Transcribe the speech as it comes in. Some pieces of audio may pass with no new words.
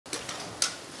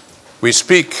We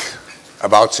speak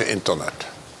about the internet,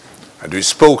 and we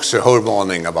spoke the whole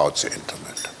morning about the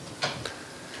internet.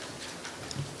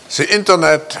 The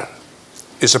internet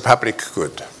is a public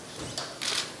good.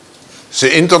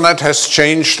 The internet has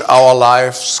changed our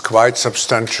lives quite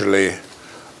substantially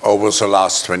over the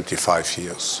last 25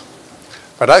 years.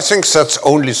 But I think that's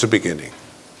only the beginning.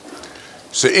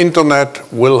 The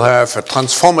internet will have a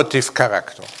transformative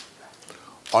character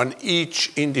on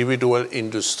each individual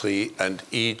industry and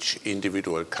each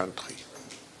individual country.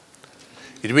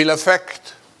 It will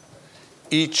affect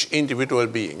each individual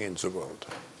being in the world.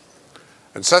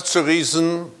 And that's the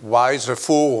reason why the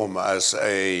Forum, as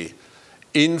an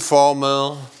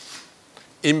informal,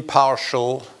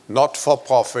 impartial,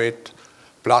 not-for-profit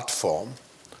platform,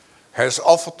 has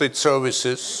offered its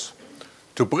services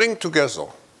to bring together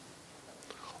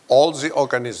all the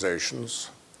organizations,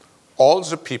 all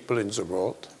the people in the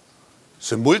world,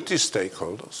 the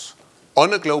multi-stakeholders,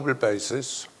 on a global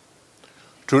basis,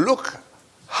 to look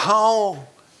how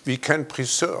we can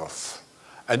preserve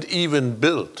and even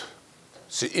build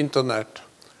the internet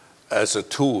as a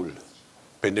tool,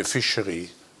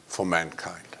 beneficiary for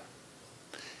mankind.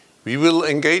 We will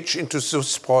engage into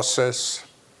this process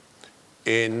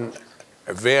in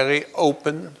a very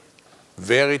open,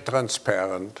 very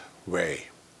transparent way,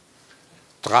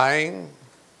 trying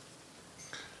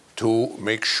to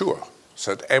make sure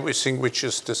that everything which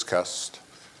is discussed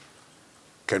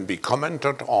can be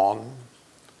commented on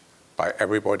by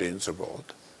everybody in the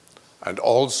world, and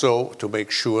also to make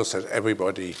sure that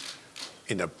everybody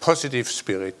in a positive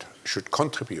spirit should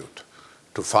contribute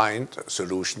to find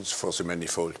solutions for the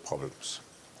manifold problems.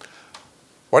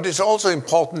 What is also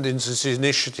important in this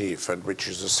initiative, and which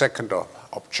is the second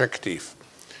objective,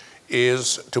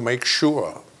 is to make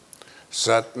sure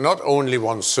that not only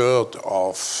 1/3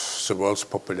 of the world's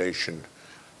population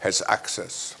has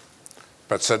access,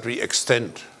 but that we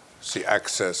extend the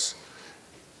access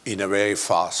in a very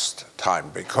fast time,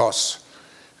 because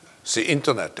the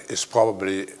internet is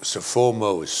probably the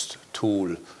foremost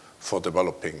tool for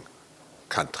developing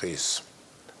countries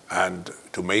and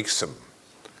to make them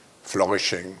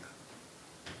flourishing.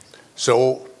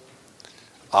 So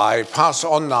I pass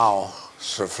on now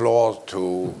the floor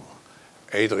to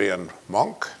Adrian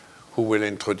Monk, who will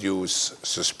introduce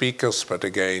the speakers, but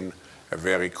again, a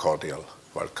very cordial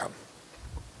welcome.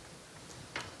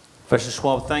 Professor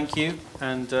Schwab, thank you.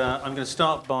 And I'm going to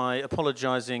start by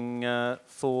apologizing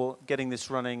for getting this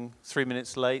running 3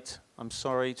 minutes late. I'm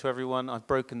sorry to everyone. I've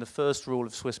broken the first rule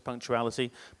of Swiss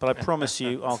punctuality, but I promise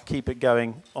you I'll keep it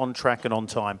going on track and on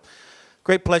time.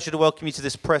 Great pleasure to welcome you to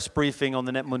this press briefing on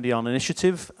the NETmundial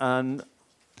initiative, and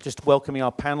just welcoming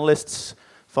our panelists,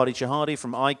 Fadi Chahadi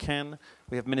from ICANN.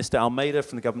 We have Minister Almeida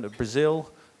from the government of Brazil,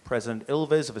 President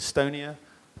Ilves of Estonia.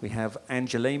 We have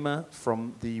Angelema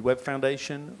from the Web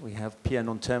Foundation. We have Pierre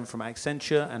Nontem from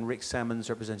Accenture, and Rick Sammons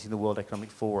representing the World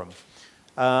Economic Forum.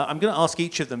 I'm going to ask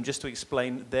each of them just to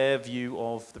explain their view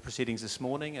of the proceedings this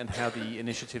morning and how the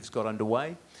initiatives got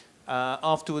underway.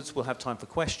 Afterwards, we'll have time for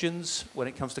questions. When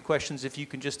it comes to questions, if you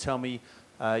can just tell me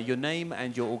your name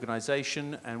and your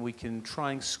organization, and we can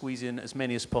try and squeeze in as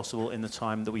many as possible in the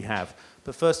time that we have.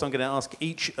 But first, I'm going to ask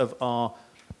each of our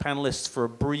panelists for a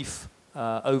brief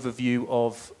overview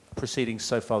of proceedings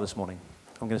so far this morning.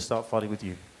 I'm going to start, Fadi, with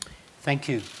you. Thank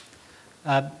you.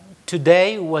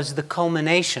 Today was the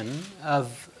culmination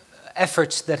of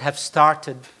efforts that have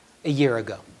started a year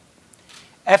ago.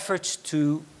 Efforts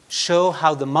to show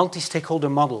how the multi-stakeholder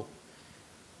model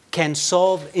can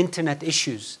solve internet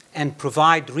issues and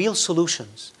provide real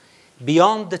solutions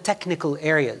beyond the technical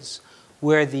areas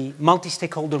where the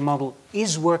multi-stakeholder model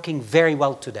is working very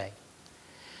well today.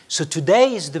 So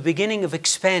today is the beginning of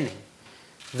expanding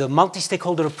the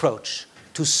multi-stakeholder approach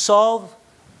to solve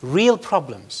real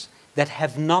problems that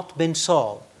have not been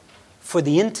solved, for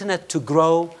the internet to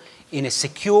grow in a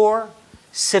secure,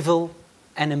 civil,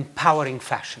 and empowering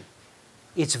fashion.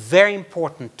 It's very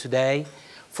important today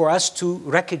for us to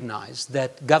recognize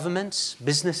that governments,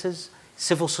 businesses,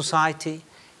 civil society,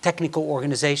 technical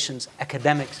organizations,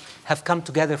 academics have come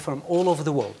together from all over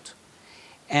the world.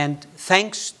 And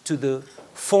thanks to the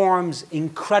Forum's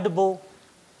incredible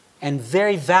and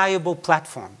very valuable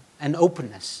platform and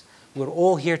openness, we're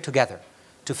all here together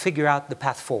to figure out the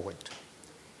path forward.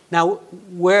 Now,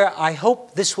 where I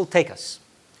hope this will take us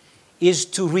is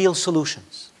to real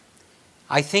solutions.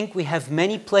 I think we have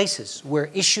many places where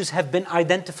issues have been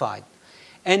identified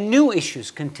and new issues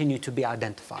continue to be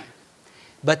identified.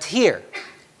 But here,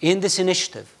 in this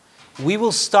initiative, we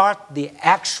will start the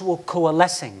actual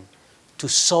coalescing to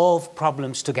solve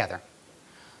problems together.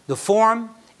 The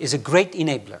Forum is a great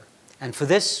enabler, and for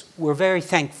this, we're very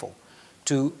thankful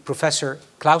to Professor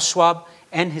Klaus Schwab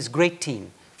and his great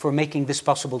team for making this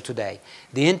possible today.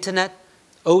 The internet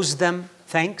owes them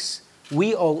thanks.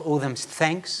 We all owe them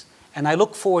thanks. And I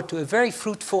look forward to a very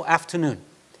fruitful afternoon,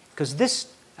 because this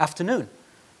afternoon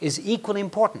is equally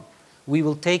important. We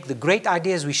will take the great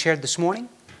ideas we shared this morning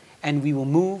and we will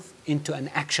move into an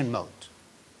action mode.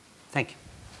 Thank you.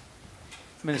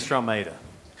 Minister Almeida.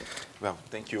 Well,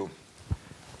 thank you.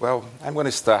 Well, I'm going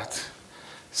to start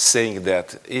saying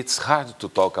that it's hard to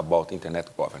talk about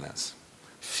internet governance.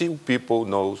 Few people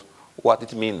know what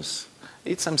it means.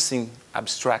 It's something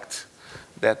abstract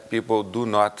that people do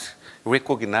not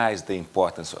recognize the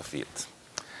importance of it.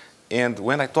 And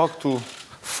when I talk to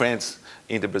friends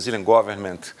in the Brazilian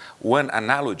government, one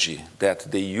analogy that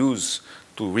they use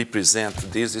to represent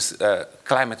this is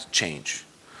climate change.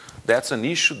 That's an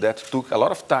issue that took a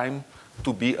lot of time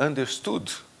to be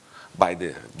understood by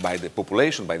the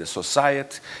population, by the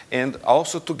society, and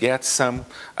also to get some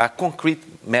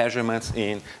concrete measurements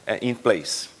in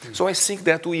place. So I think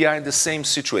that we are in the same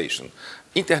situation.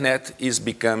 Internet is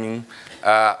becoming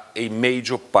a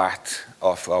major part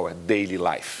of our daily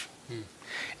life.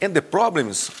 And the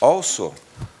problems also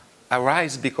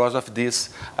arise because of this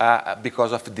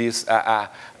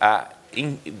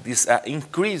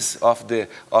increase of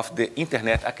the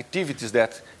internet activities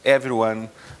that everyone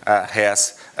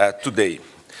has today.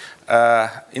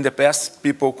 In the past,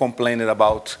 people complained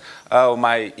about, oh,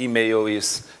 my email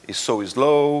is so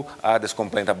slow. Others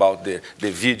complained about the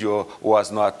video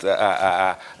was not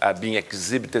being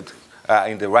exhibited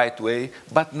in the right way.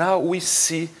 But now we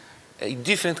see a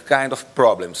different kind of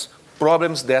problems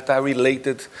that are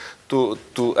related to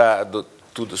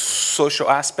the social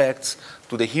aspects,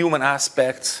 to the human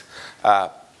aspects,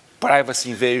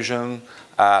 privacy invasion,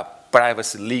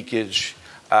 privacy leakage,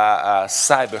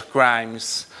 cyber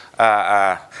crimes,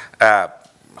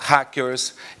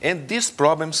 hackers, and these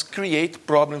problems create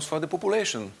problems for the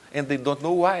population, and they don't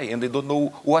know why, and they don't know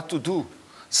what to do.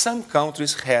 Some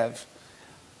countries have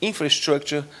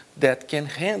infrastructure that can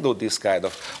handle this kind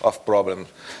of problem.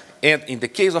 And in the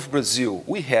case of Brazil,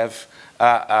 we have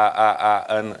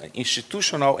an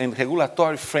institutional and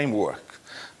regulatory framework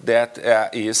that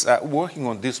is working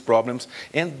on these problems.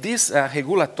 And this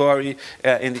regulatory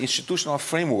and institutional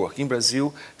framework in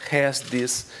Brazil has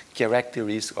this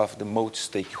characteristic of the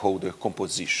multi-stakeholder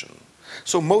composition.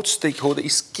 So multi-stakeholder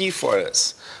is key for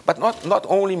us, but not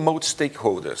only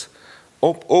multi-stakeholders.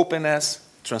 Openness,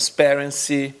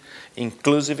 transparency,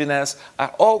 inclusiveness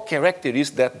are all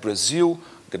characteristics that Brazil,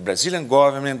 the Brazilian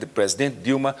government, the President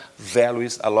Dilma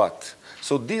values a lot.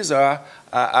 So these are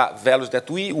values that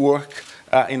we work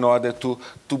in order to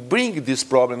bring these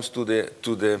problems to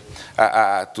the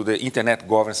internet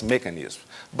governance mechanism.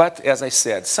 But as I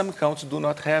said, some countries do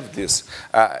not have this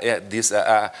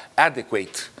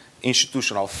adequate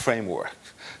institutional framework.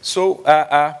 So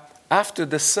after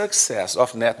the success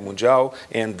of NETmundial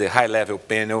and the high-level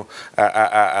panel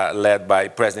led by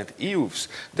President Ilves,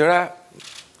 there are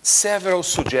several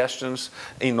suggestions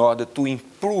in order to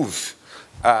improve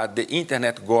the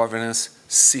internet governance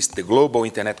system, the global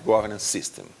internet governance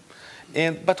system.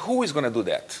 But who is going to do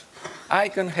that?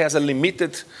 ICANN has a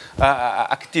limited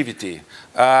activity.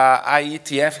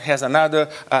 IETF has another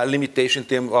limitation in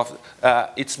terms of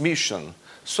its mission.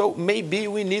 So maybe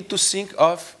we need to think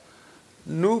of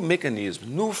new mechanisms,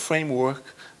 new framework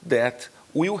that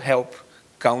will help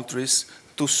countries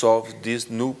to solve these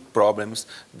new problems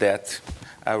that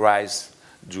arise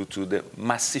due to the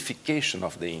massification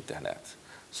of the internet.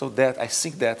 So that I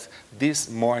think that this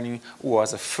morning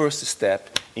was a first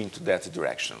step into that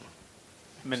direction.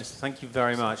 Minister, thank you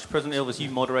very much. President Ilves, you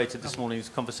moderated this morning's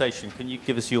conversation. Can you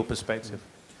give us your perspective?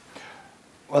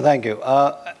 Well, thank you.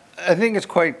 I think it's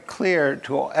quite clear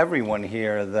to everyone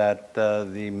here that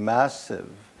the massive,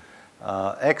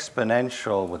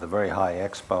 exponential, with a very high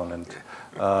exponent,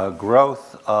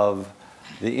 growth of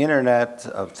the internet,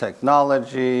 of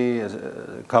technology,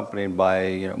 accompanied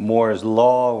by Moore's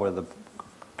law, where the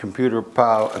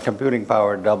computing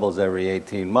power doubles every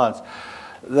 18 months,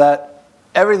 that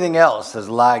everything else has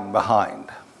lagged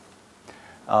behind.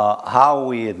 How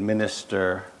we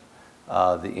administer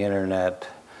the internet,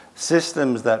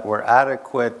 systems that were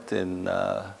adequate in,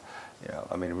 I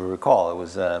mean, we recall it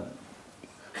was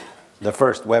the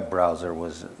first web browser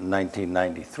was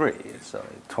 1993, so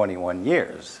 21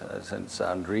 years since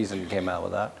Andreessen came out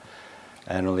with that,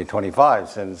 and only 25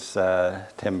 since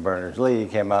Tim Berners-Lee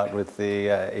came out with the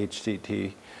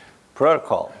HTTP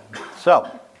protocol. So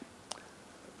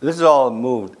this has all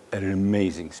moved at an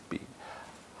amazing speed.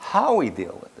 How we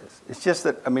deal with this, it's just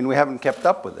that, I mean, we haven't kept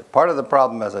up with it. Part of the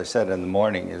problem, as I said in the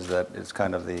morning, is that it's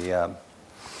kind of the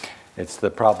It's the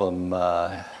problem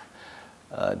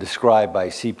described by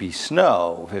C.P.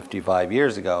 Snow 55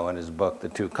 years ago in his book, The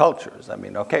Two Cultures. I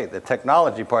mean, okay, the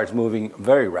technology part's moving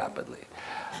very rapidly.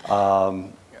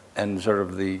 And sort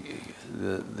of the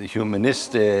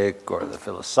humanistic or the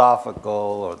philosophical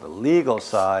or the legal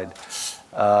side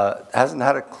hasn't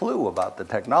had a clue about the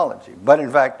technology. But in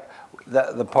fact,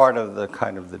 the part of the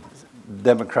kind of the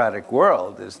democratic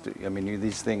world is to, I mean,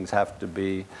 these things have to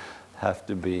be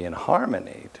in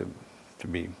harmony to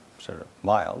be sort of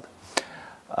mild.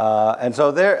 And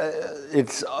so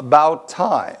it's about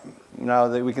time now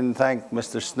that we can thank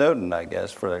Mr. Snowden, I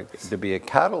guess, to be a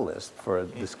catalyst for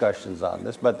discussions on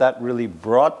this. But that really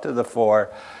brought to the fore,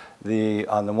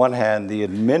 on the one hand, the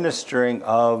administering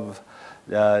of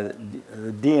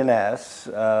DNS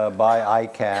by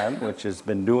ICANN, which has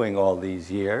been doing all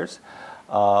these years.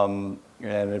 And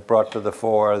it brought to the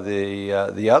fore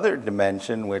the other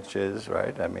dimension, which is,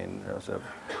 right, I mean, so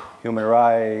human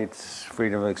rights,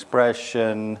 freedom of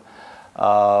expression,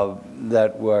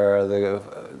 that were the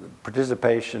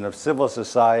participation of civil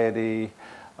society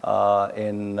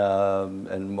and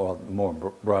more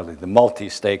broadly, the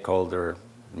multi-stakeholder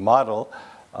model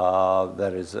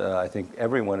that is, I think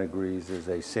everyone agrees, is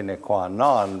a sine qua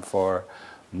non for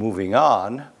moving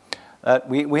on.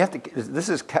 We have to. This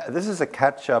is a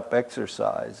catch-up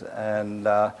exercise, and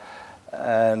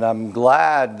I'm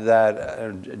glad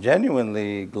that,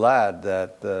 genuinely glad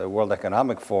that the World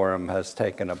Economic Forum has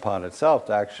taken upon itself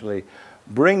to actually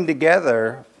bring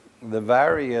together the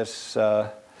various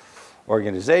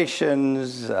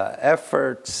organizations,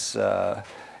 efforts,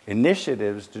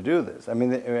 initiatives to do this. I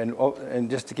mean, and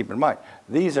just to keep in mind,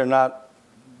 these are not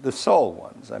the sole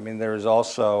ones. I mean, there is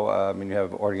also, I mean, you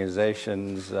have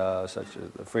organizations such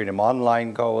as the Freedom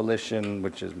Online Coalition,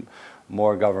 which is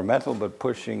more governmental, but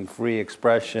pushing free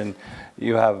expression.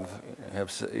 You have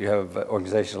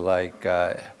organizations like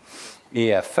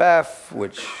EFF,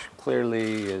 which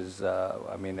clearly is,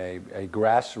 I mean, a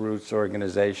grassroots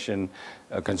organization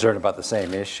concerned about the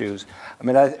same issues. I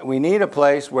mean, we need a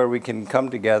place where we can come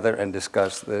together and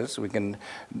discuss this. We can,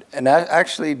 and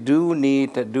actually do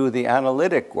need to do the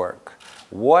analytic work.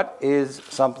 What is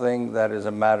something that is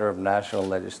a matter of national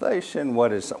legislation?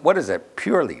 What is a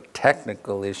purely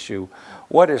technical issue?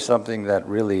 What is something that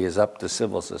really is up to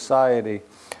civil society?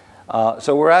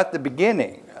 So we're at the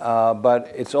beginning, but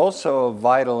it's also of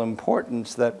vital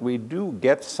importance that we do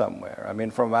get somewhere. I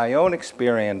mean, from my own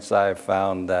experience, I've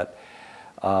found that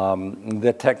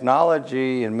the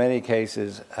technology, in many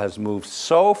cases, has moved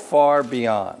so far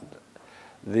beyond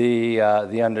the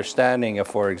understanding of,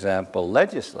 for example,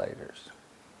 legislators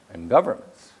and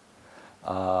governments,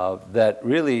 that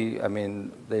really, I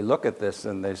mean, they look at this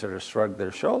and they sort of shrug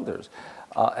their shoulders.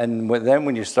 And then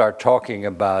when you start talking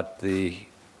about the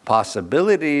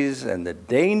possibilities and the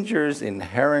dangers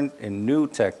inherent in new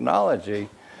technology,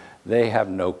 they have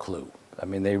no clue. I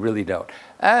mean, they really don't.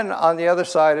 And on the other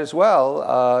side as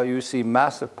well, you see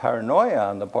massive paranoia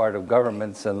on the part of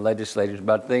governments and legislators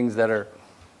about things that are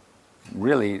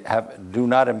really do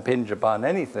not impinge upon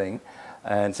anything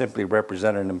and simply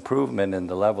represent an improvement in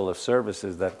the level of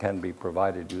services that can be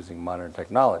provided using modern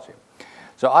technology.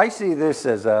 So I see this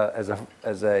as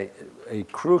a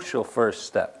crucial first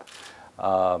step.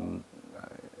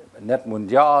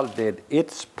 NETmundial did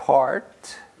its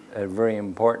part, a very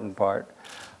important part.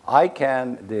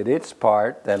 ICANN did its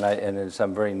part, and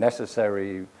some very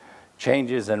necessary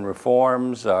changes and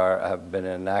reforms have been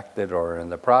enacted or are in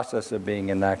the process of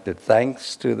being enacted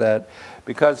thanks to that,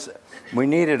 because we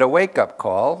needed a wake-up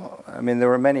call. I mean, there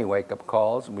were many wake-up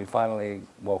calls, and we finally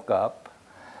woke up.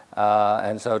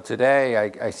 And so today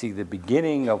I see the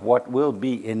beginning of what will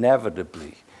be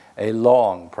inevitably a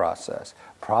long process,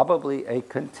 probably a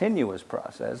continuous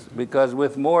process, because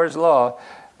with Moore's law,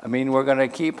 I mean, we're going to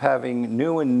keep having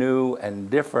new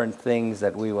and different things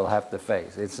that we will have to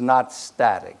face. It's not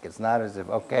static. It's not as if,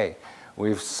 okay,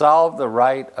 we've solved the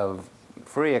right of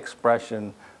free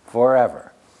expression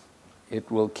forever.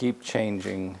 It will keep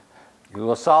changing. We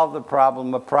will solve the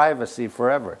problem of privacy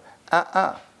forever.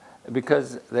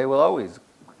 Because they will always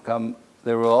come.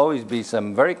 There will always be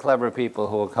some very clever people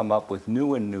who will come up with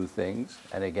new things.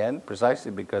 And again, precisely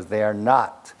because they have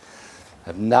not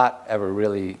ever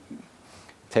really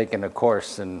taken a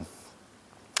course in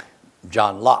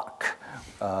John Locke.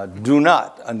 Do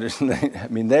not understand. I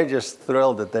mean, they're just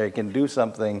thrilled that they can do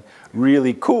something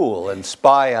really cool and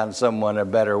spy on someone a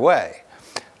better way,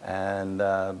 and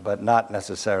but not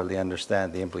necessarily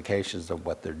understand the implications of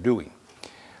what they're doing.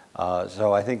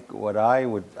 So I think what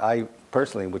I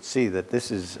personally would see that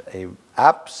this is a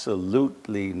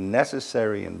absolutely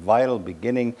necessary and vital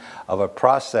beginning of a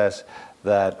process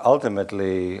that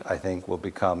ultimately, I think, will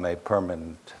become a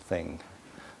permanent thing.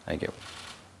 Thank you.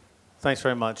 Thanks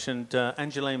very much. And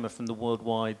Angelema from the World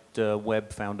Wide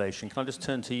Web Foundation, can I just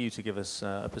turn to you to give us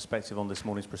a perspective on this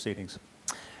morning's proceedings?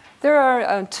 There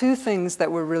are two things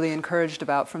that we're really encouraged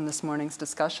about from this morning's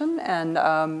discussion,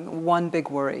 and one big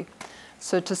worry.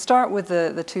 So to start with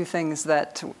the two things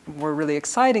that were really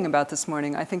exciting about this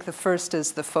morning, I think the first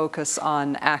is the focus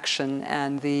on action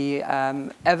and the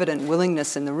evident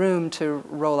willingness in the room to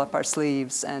roll up our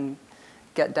sleeves and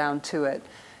get down to it.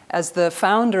 As the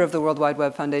founder of the World Wide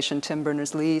Web Foundation, Tim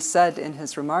Berners-Lee, said in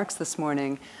his remarks this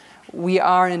morning, we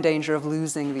are in danger of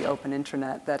losing the open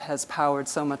internet that has powered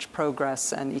so much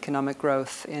progress and economic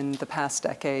growth in the past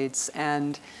decades,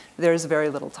 and there's very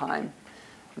little time.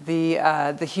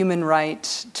 The human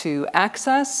right to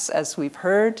access, as we've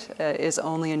heard, is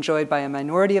only enjoyed by a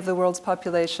minority of the world's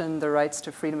population. The rights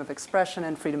to freedom of expression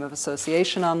and freedom of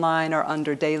association online are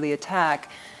under daily attack.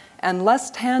 And less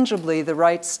tangibly, the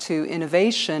rights to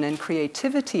innovation and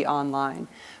creativity online,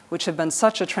 which have been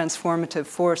such a transformative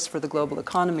force for the global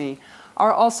economy,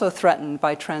 are also threatened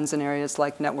by trends in areas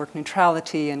like network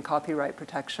neutrality and copyright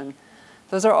protection.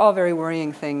 Those are all very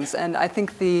worrying things. And I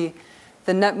think the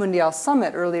NETmundial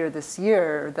summit earlier this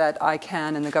year that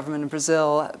ICANN and the government of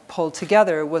Brazil pulled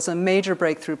together was a major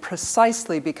breakthrough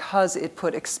precisely because it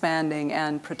put expanding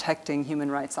and protecting human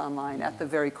rights online at the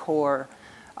very core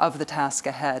of the task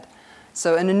ahead.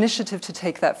 So an initiative to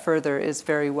take that further is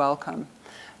very welcome.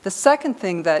 The second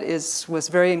thing that was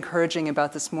very encouraging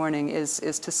about this morning is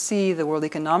to see the World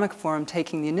Economic Forum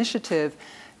taking the initiative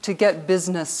to get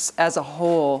business as a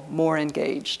whole more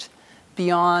engaged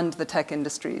beyond the tech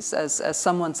industries. As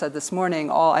someone said this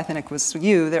morning, I think it was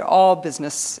you, all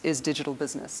business is digital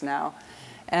business now.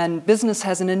 And business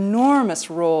has an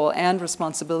enormous role and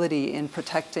responsibility in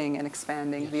protecting and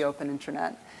expanding the open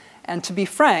internet. And to be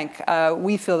frank,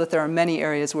 we feel that there are many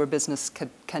areas where business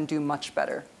can do much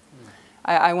better.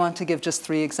 I want to give just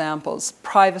 3 examples.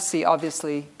 Privacy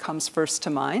obviously comes first to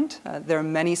mind. There are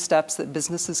many steps that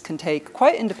businesses can take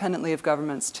quite independently of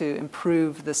governments to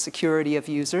improve the security of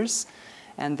users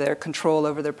and their control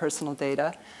over their personal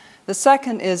data. The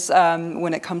second is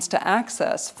when it comes to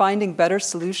access, finding better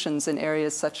solutions in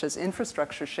areas such as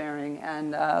infrastructure sharing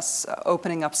and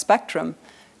opening up spectrum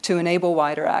to enable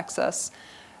wider access.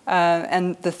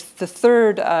 And the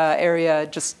third area,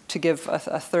 just to give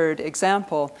a third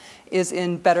example, is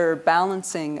in better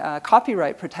balancing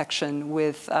copyright protection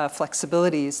with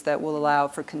flexibilities that will allow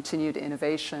for continued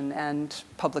innovation and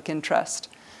public interest.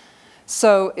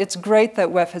 So it's great that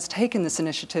WEF has taken this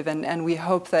initiative, and we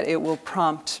hope that it will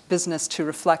prompt business to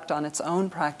reflect on its own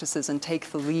practices and take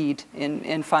the lead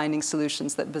in finding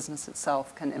solutions that business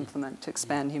itself can implement to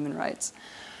expand human rights.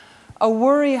 A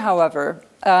worry, however,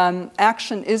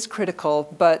 action is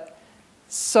critical, but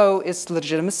so is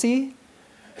legitimacy,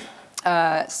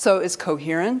 so is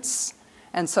coherence,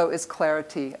 and so is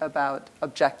clarity about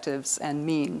objectives and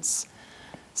means.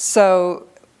 So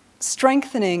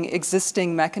strengthening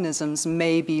existing mechanisms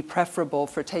may be preferable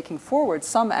for taking forward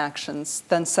some actions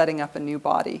than setting up a new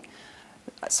body.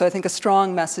 So I think a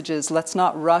strong message is let's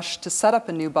not rush to set up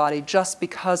a new body just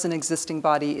because an existing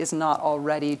body is not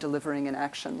already delivering an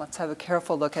action. Let's have a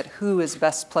careful look at who is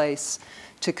best placed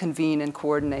to convene and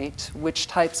coordinate which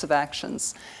types of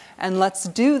actions. And let's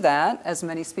do that, as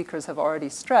many speakers have already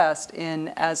stressed, in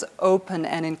as open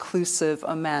and inclusive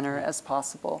a manner as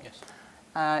possible. Yes.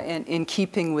 In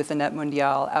keeping with the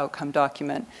NETmundial outcome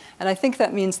document. And I think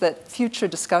that means that future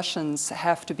discussions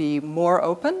have to be more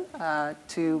open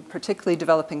to particularly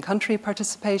developing country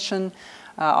participation,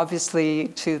 obviously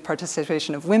to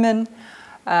participation of women,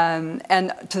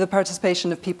 and to the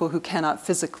participation of people who cannot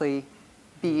physically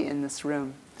be in this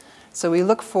room. So we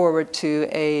look forward to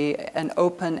an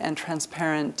open and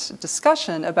transparent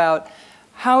discussion about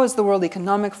how is the World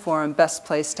Economic Forum best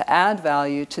placed to add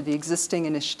value to the existing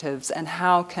initiatives, and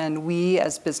how can we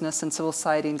as business and civil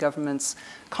society and governments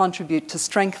contribute to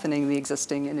strengthening the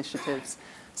existing initiatives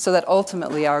so that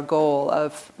ultimately our goal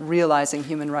of realizing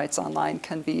human rights online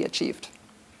can be achieved.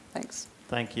 Thanks.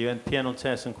 Thank you. And Pierre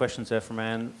Nanterre, some questions there from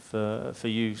Anne for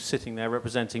you sitting there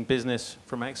representing business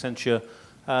from Accenture.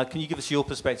 Can you give us your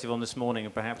perspective on this morning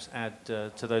and perhaps add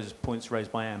to those points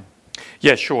raised by Anne?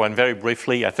 Yeah, sure. And very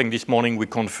briefly, I think this morning we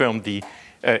confirmed the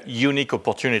unique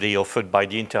opportunity offered by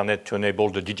the internet to enable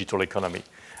the digital economy.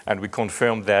 And we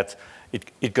confirmed that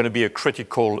it's going to be a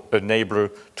critical enabler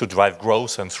to drive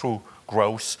growth, and through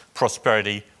growth,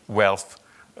 prosperity, wealth,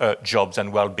 jobs,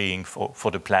 and well-being for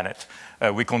the planet.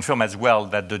 We confirm as well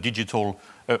that the digital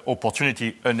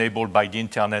opportunity enabled by the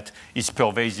internet is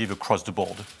pervasive across the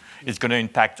board. It's going to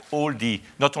impact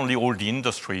not only all the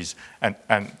industries,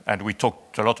 and we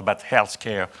talked a lot about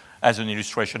healthcare as an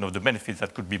illustration of the benefits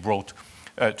that could be brought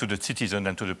to the citizen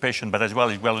and to the patient, but as well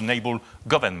it will enable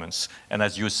governments. And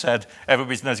as you said, every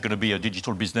business is going to be a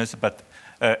digital business, but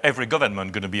every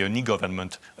government going to be an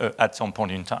e-government at some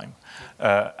point in time.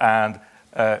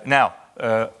 Now,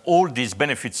 all these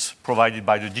benefits provided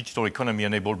by the digital economy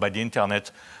enabled by the internet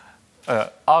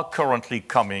are currently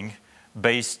coming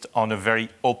based on a very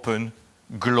open,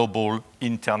 global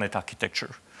internet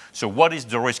architecture. So what is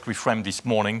the risk we framed this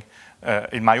morning?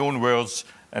 In my own words,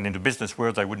 and in the business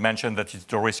world, I would mention that it's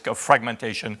the risk of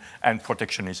fragmentation and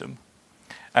protectionism.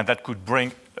 And that could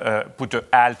put a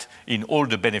halt in all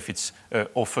the benefits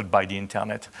offered by the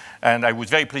internet. And I was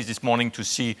very pleased this morning to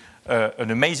see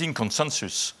an amazing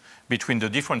consensus between the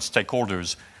different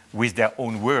stakeholders with their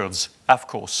own words, of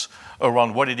course,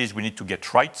 around what it is we need to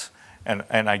get right. And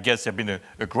I guess there's been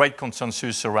a great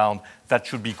consensus around that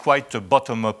should be quite a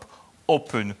bottom-up,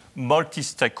 open,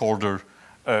 multi-stakeholder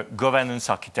governance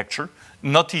architecture.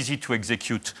 Not easy to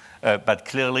execute, but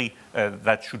clearly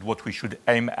that's what we should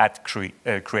aim at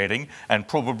creating, and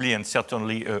probably and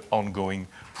certainly an ongoing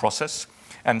process.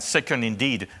 And second,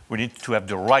 indeed, we need to have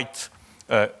the right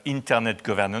internet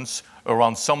governance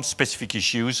around some specific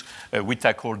issues we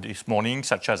tackled this morning,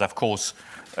 such as, of course,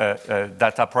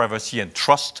 data privacy and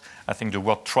trust. I think the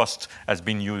word trust has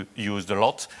been used a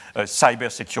lot.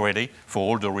 Cybersecurity, for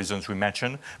all the reasons we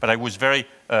mentioned. But I was very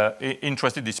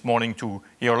interested this morning to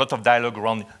hear a lot of dialogue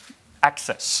around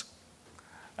access.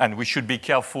 And we should be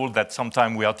careful that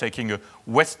sometimes we are taking a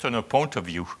Westerner point of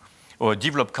view or a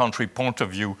developed country point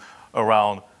of view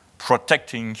around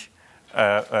protecting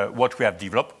what we have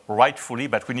developed, rightfully,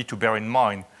 but we need to bear in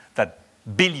mind that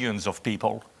billions of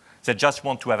people, they just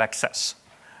want to have access.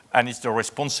 And it's the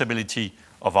responsibility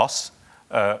of us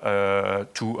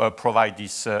to provide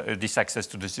this access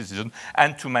to the citizen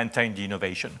and to maintain the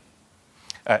innovation.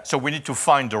 So we need to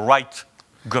find the right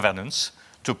governance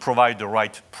to provide the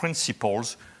right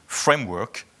principles,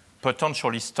 framework,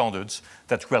 potentially standards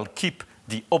that will keep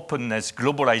the openness,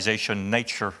 globalization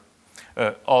nature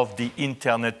of the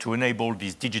internet to enable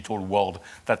this digital world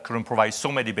that can provide so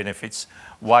many benefits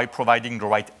while providing the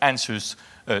right answers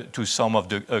to some of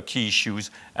the key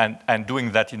issues and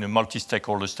doing that in a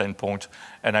multi-stakeholder standpoint.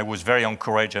 And I was very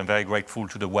encouraged and very grateful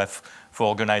to the WEF for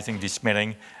organizing this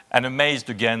meeting and amazed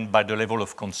again by the level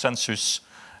of consensus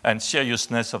and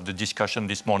seriousness of the discussion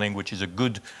this morning, which is a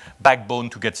good backbone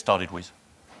to get started with.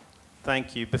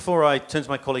 Thank you. Before I turn to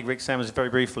my colleague Rick Sammons very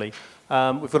briefly,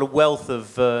 we've got a wealth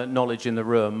of knowledge in the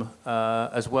room,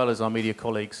 as well as our media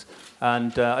colleagues.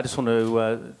 And I just want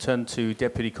to turn to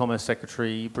Deputy Commerce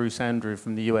Secretary Bruce Andrew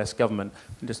from the US government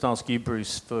and just ask you,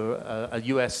 Bruce, for a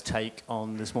US take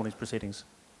on this morning's proceedings.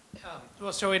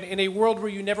 Well, so in a world where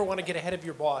you never want to get ahead of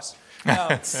your boss,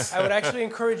 I would actually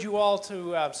encourage you all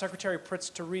to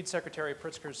to read Secretary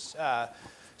Pritzker's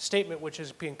statement, which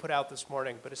is being put out this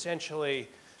morning. But essentially,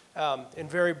 in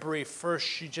very brief, first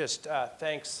she just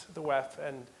thanks the WEF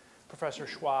and Professor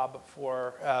Schwab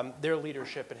for their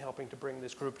leadership in helping to bring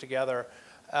this group together,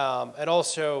 and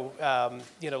also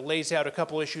lays out a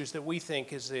couple issues that we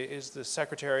think is the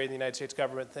Secretary and the United States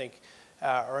government think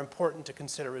are important to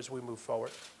consider as we move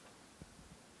forward.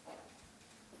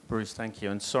 Bruce, thank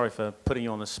you, and sorry for putting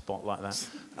you on the spot like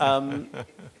that.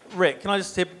 Rick, can I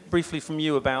just hear briefly from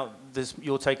you about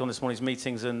your take on this morning's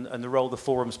meetings and the role the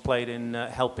forum's played in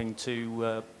helping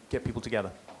to get people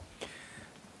together?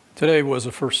 Today was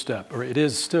a first step, or it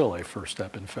is still a first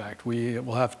step, in fact. We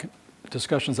will have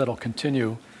discussions that will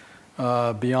continue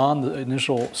beyond the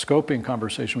initial scoping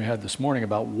conversation we had this morning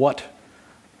about what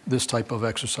this type of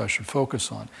exercise should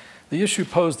focus on. The issue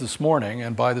posed this morning,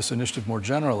 and by this initiative more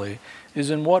generally, is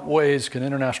in what ways can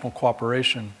international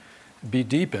cooperation be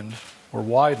deepened or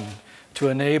widened to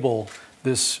enable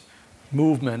this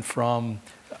movement from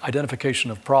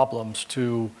identification of problems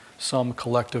to some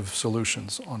collective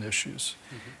solutions on issues.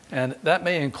 Mm-hmm. And that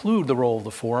may include the role of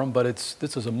the forum, but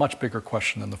this is a much bigger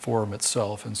question than the forum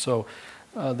itself. And so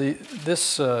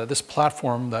this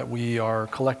platform that we are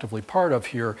collectively part of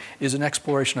here is an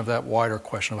exploration of that wider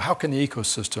question of how can the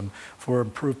ecosystem for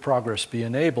improved progress be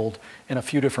enabled in a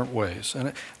few different ways.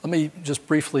 And let me just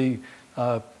briefly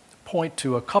point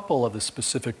to a couple of the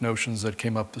specific notions that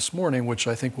came up this morning, which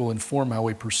I think will inform how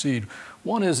we proceed.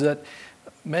 One is that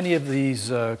many of these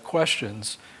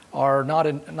questions are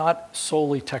not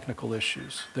solely technical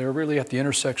issues. They're really at the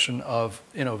intersection of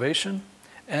innovation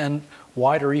and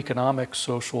wider economic,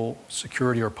 social,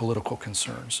 security, or political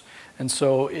concerns. And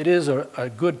so it is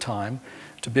a good time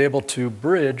to be able to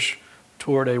bridge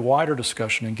toward a wider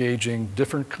discussion engaging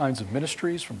different kinds of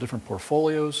ministries from different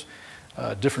portfolios,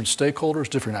 different stakeholders,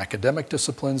 different academic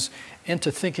disciplines,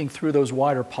 into thinking through those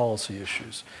wider policy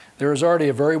issues. There is already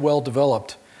a very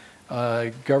well-developed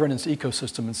governance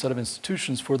ecosystem and set of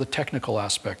institutions for the technical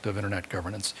aspect of internet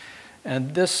governance.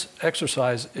 And this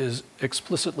exercise is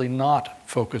explicitly not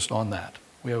focused on that.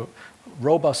 We have a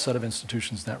robust set of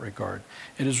institutions in that regard.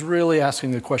 It is really asking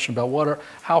the question about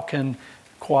how can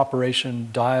cooperation,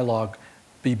 dialogue,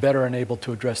 be better enabled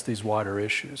to address these wider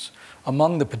issues.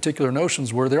 Among the particular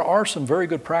notions where there are some very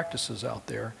good practices out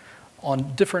there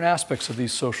on different aspects of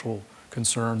these social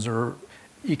concerns or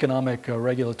economic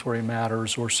regulatory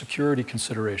matters or security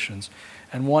considerations.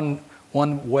 And one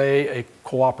way a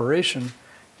cooperation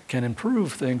can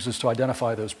improve things is to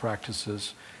identify those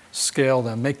practices, scale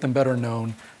them, make them better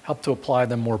known, help to apply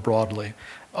them more broadly.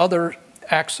 Other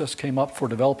access came up for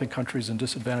developing countries and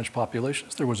disadvantaged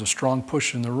populations. There was a strong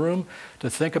push in the room to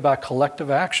think about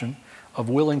collective action of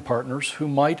willing partners who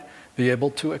might be able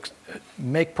to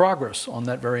make progress on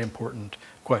that very important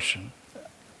question.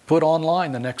 Put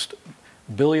online the next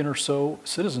billion or so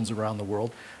citizens around the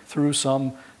world through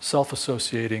some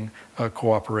self-associating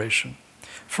cooperation.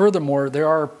 Furthermore, there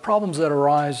are problems that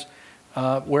arise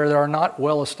where there are not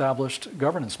well-established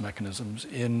governance mechanisms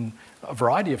in a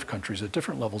variety of countries at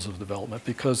different levels of development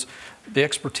because the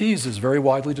expertise is very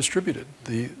widely distributed.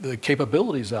 The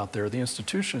capabilities out there, the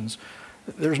institutions,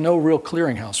 there's no real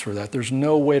clearinghouse for that. There's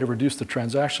no way to reduce the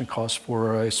transaction costs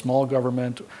for a small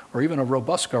government or even a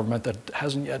robust government that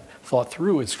hasn't yet thought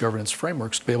through its governance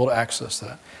frameworks to be able to access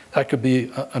that. That could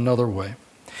be another way.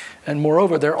 And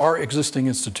moreover, there are existing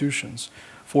institutions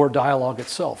for dialogue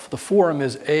itself. The forum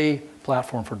is a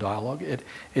platform for dialogue. It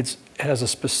has a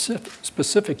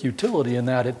specific utility in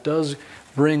that it does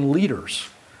bring leaders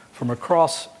from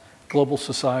across global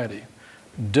society,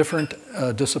 different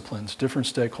disciplines, different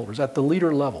stakeholders at the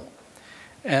leader level.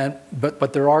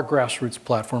 But there are grassroots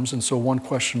platforms, and so one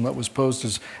question that was posed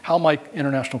is how might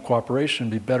international cooperation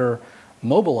be better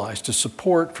mobilized to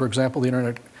support, for example, the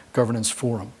Internet Governance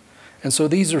Forum? And so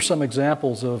these are some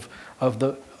examples of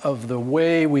the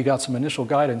way we got some initial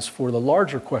guidance for the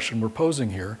larger question we're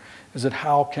posing here, is that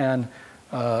how can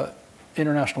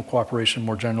international cooperation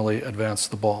more generally advance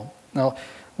the ball? Now,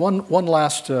 one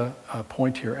last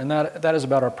point here, and that is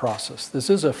about our process. This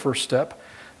is a first step.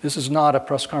 This is not a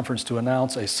press conference to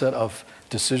announce a set of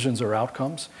decisions or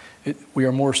outcomes. We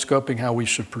are more scoping how we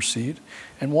should proceed.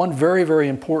 And one very, very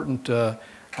important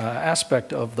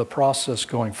aspect of the process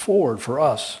going forward for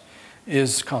us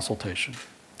is consultation.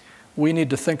 We need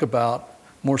to think about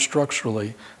more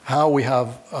structurally how we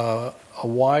have a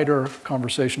wider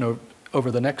conversation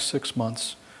over the next 6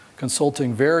 months,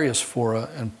 consulting various fora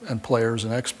and players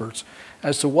and experts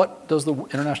as to what does the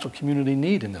international community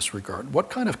need in this regard. What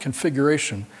kind of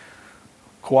configuration,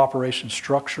 cooperation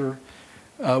structure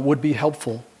would be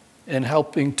helpful in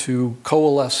helping to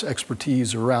coalesce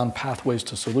expertise around pathways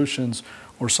to solutions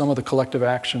or some of the collective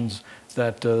actions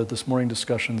that this morning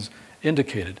discussions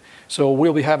indicated. So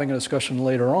we'll be having a discussion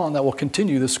later on that will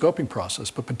continue this scoping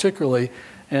process, but particularly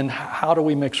in how do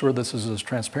we make sure this is as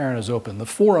transparent as open. The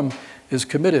forum is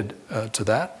committed to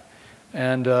that,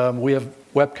 and we have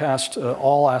webcast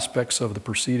all aspects of the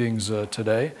proceedings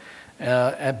today,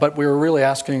 but we're really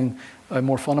asking a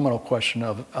more fundamental question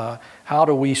of how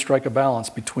do we strike a balance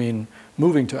between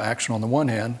moving to action on the one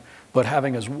hand, but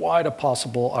having as wide a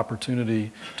possible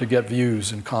opportunity to get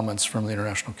views and comments from the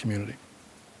international community.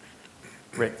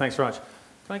 Great, thanks very much.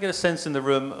 Can I get a sense in the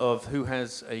room of who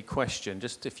has a question?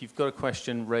 Just if you've got a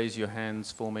question, raise your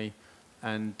hands for me,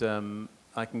 and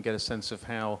I can get a sense of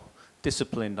how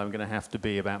disciplined I'm going to have to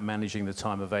be about managing the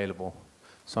time available.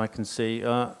 So I can see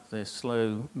the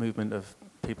slow movement of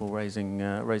people raising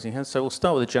hands. So we'll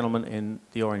start with the gentleman in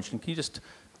the orange. And can you just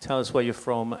tell us where you're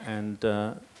from and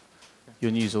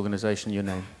your news organization, your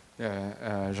name?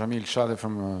 Yeah, Jamil Schade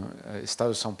from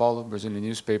Estado de Sao Paulo, Brazilian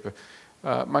newspaper.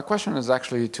 My question is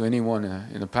actually to anyone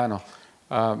in the panel.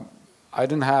 I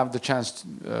didn't have the chance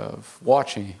of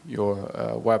watching your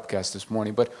webcast this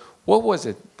morning, but what was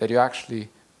it that you actually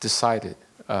decided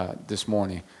this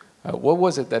morning? What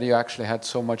was it that you actually had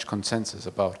so much consensus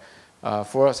about?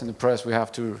 For us in the press, we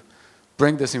have to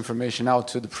bring this information out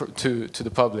to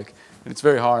the public. And it's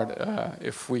very hard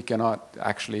if we cannot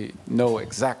actually know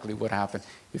exactly what happened.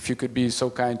 If you could be so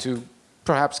kind to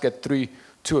perhaps get 2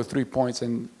 or 3 points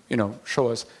and show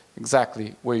us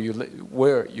exactly where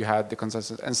you had the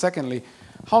consensus. And secondly,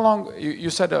 how long, you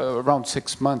said around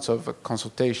 6 months of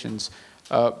consultations,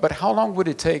 but how long would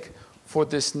it take for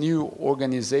this new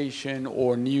organization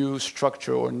or new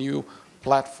structure or new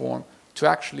platform to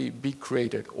actually be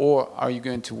created? Or are you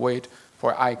going to wait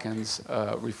for ICANN's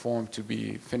reform to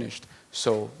be finished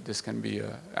so this can be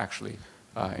actually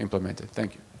implemented.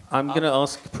 Thank you. I'm going to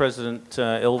ask President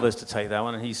Ilves to take that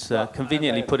one, and he's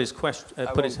conveniently put his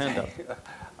hand up.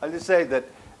 I'll just say that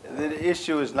the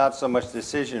issue is not so much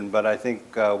decision, but I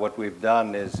think what we've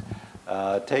done is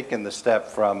taken the step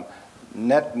from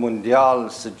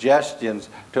NETmundial suggestions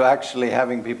to actually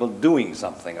having people doing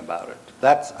something about it.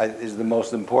 That is the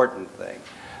most important thing.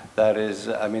 That is,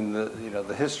 I mean,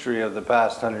 the history of the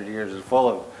past 100 years is full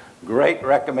of great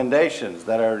recommendations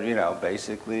that are,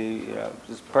 basically,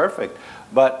 just perfect.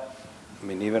 But, I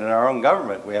mean, even in our own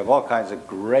government, we have all kinds of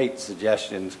great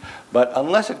suggestions. But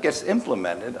unless it gets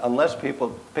implemented, unless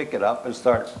people pick it up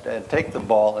and take the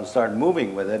ball and start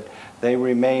moving with it, they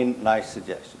remain nice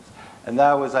suggestions. And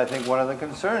that was, I think, one of the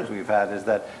concerns we've had is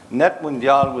that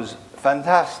NETmundial was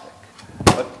fantastic.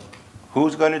 But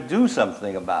who's going to do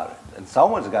something about it? And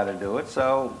someone's got to do it.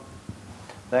 So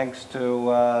thanks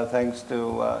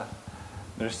to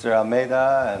Minister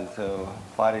Almeida and to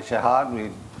Fadi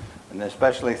Shahad, and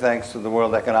especially thanks to the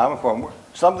World Economic Forum,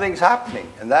 something's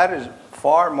happening, and that is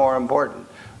far more important.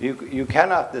 You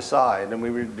cannot decide, and we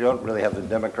don't really have the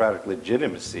democratic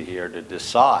legitimacy here to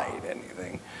decide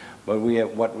anything, but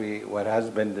what has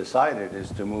been decided is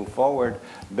to move forward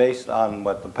based on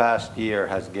what the past year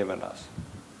has given us.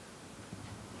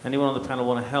 Anyone on the panel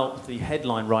want to help the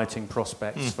headline writing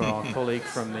prospects for our colleague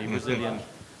from the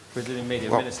Brazilian media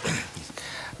minister?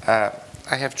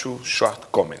 I have two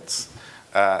short comments.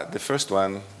 The first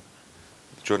one,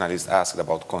 the journalist asked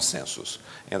about consensus.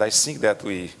 And I think that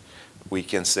we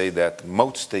can say that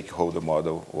multi-stakeholder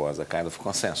model was a kind of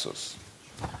consensus.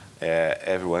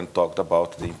 Everyone talked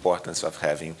about the importance of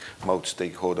having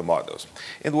multi-stakeholder models.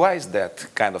 And why is that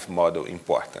kind of model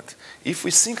important? If we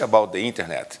think about the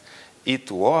internet,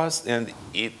 it was and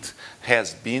it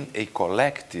has been a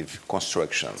collective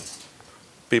construction.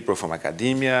 People from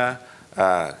academia,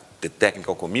 the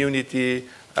technical community,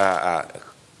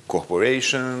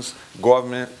 corporations,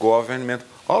 government,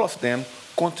 all of them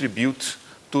contribute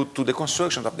to the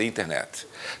construction of the internet.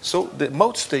 So the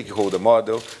multi-stakeholder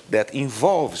model that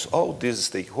involves all these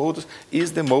stakeholders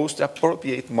is the most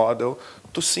appropriate model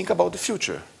to think about the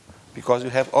future, because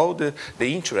you have all the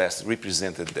interests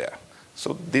represented there.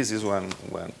 So this is one.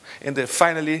 And then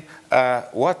finally,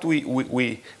 what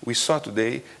we saw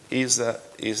today is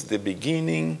the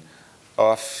beginning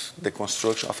of the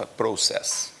construction of a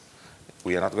process.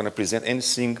 We are not going to present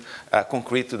anything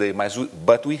concrete today,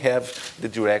 but we have the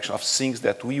direction of things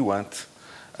that we want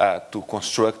to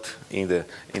construct in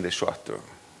the short term.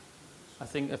 I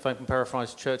think, if I can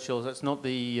paraphrase Churchill, that's not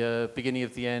the beginning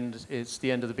of the end, it's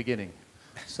the end of the beginning.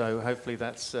 So hopefully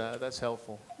that's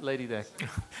helpful. Lady there. Can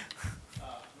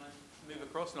I move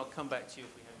across, and I'll come back to you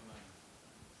if we have a moment.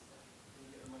 Can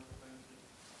you get the microphone,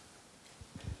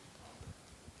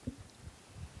 please?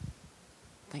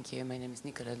 Thank you. My name is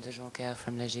Nicolas de Jonquer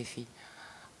from La GFI.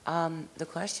 The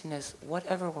question is,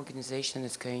 whatever organization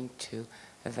is going to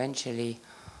eventually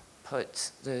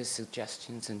put those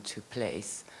suggestions into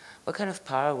place, what kind of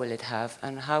power will it have,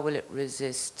 and how will it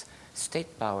resist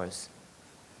state powers?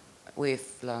 We've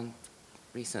learned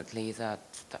recently that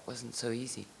that wasn't so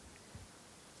easy.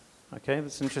 Okay,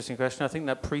 that's an interesting question. I think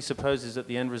that presupposes that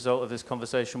the end result of this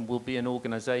conversation will be an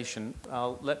organization.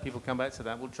 I'll let people come back to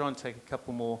that. We'll try and take a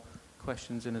couple more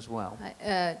questions in as well.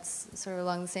 It's sort of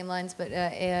along the same lines, but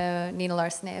Nina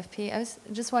Larson, AFP. I was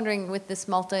just wondering, with this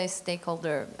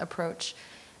multi-stakeholder approach,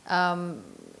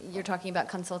 you're talking about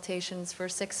consultations for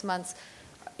 6 months.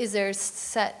 Is it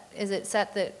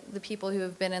set that the people who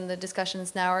have been in the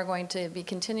discussions now are going to be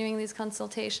continuing these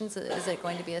consultations? Is it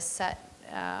going to be a set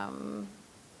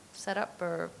up,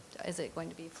 or is it going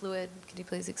to be fluid? Could you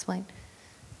please explain?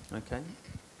 Okay.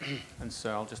 And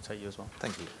so I'll just take you as well.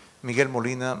 Thank you. Miguel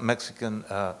Molina, Mexican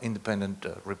independent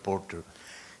reporter.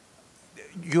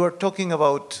 You are talking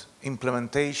about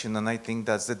implementation, and I think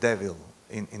that's the devil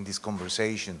in this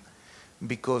conversation,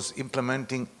 because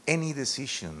implementing any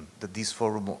decision that this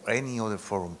forum or any other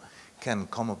forum can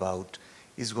come about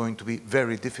is going to be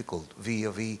very difficult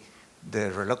vis-a-vis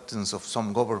the reluctance of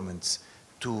some governments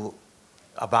to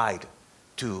abide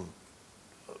to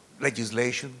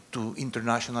legislation, to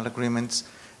international agreements,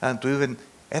 and to even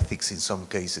ethics in some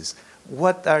cases.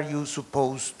 What are you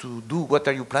supposed to do? What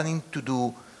are you planning to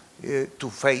do to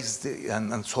face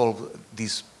and solve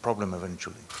this problem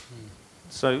eventually?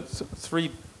 So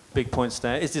three big points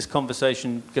there. Is this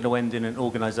conversation going to end in an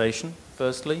organization,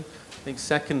 firstly? I think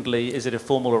secondly, is it a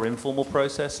formal or informal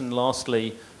process? And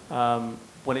lastly,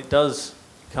 when it does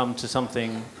come to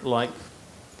something like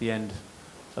the end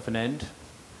of an end,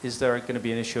 is there going to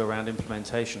be an issue around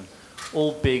implementation?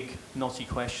 all big, knotty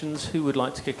questions. Who would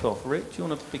like to kick off? Rick, do you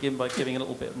want to begin by giving a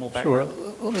little bit more background?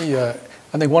 Sure. Let me,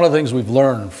 I think one of the things we've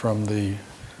learned from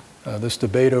this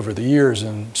debate over the years,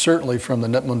 and certainly from the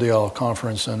NETmundial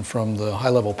conference and from the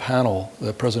high-level panel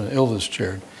that President Ilves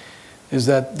chaired, is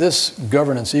that this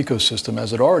governance ecosystem,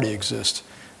 as it already exists,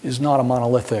 is not a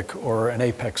monolithic or an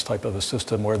apex type of a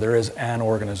system where there is an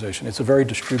organization. It's a very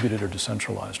distributed or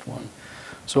decentralized one.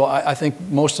 So I think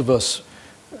most of us,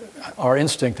 our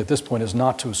instinct at this point is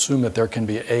not to assume that there can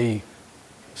be a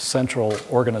central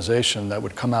organization that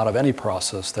would come out of any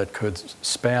process that could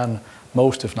span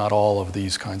most, if not all, of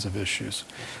these kinds of issues.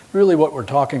 Really what we're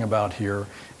talking about here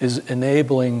is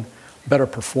enabling better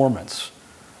performance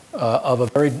of a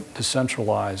very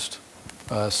decentralized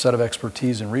set of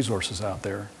expertise and resources out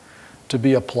there to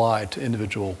be applied to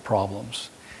individual problems.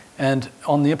 And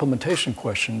on the implementation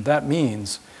question, that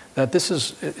means that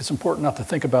it's important not to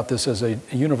think about this as a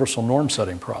universal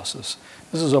norm-setting process.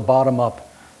 This is a bottom-up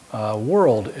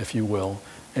world, if you will,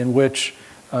 in which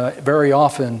very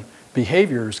often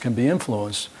behaviors can be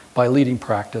influenced by leading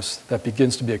practice that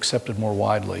begins to be accepted more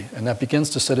widely, and that begins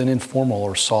to set an informal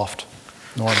or soft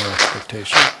norm or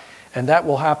expectation. And that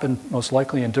will happen most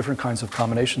likely in different kinds of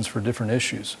combinations for different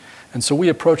issues. And so we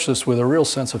approach this with a real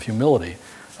sense of humility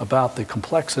about the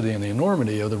complexity and the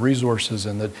enormity of the resources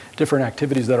and the different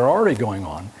activities that are already going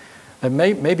on. And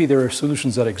maybe there are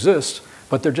solutions that exist,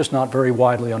 but they're just not very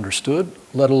widely understood,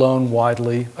 let alone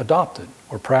widely adopted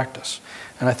or practiced.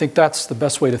 And I think that's the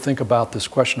best way to think about this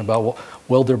question about, well,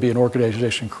 will there be an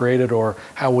organization created or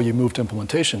how will you move to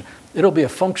implementation? It'll be a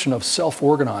function of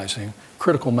self-organizing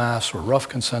critical mass or rough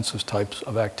consensus types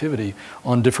of activity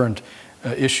on different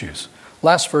issues.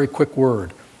 Last very quick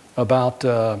word about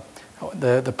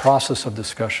the process of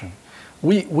discussion.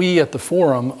 We at the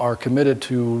forum are committed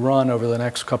to run over the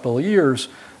next couple of years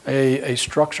a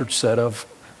structured set of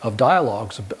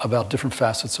dialogues about different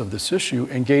facets of this issue,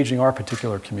 engaging our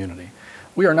particular community.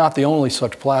 We are not the only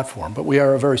such platform, but we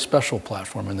are a very special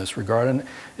platform in this regard, and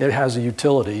it has a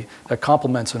utility that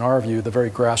complements, in our view, the very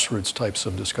grassroots types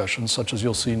of discussions, such as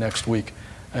you'll see next week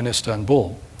in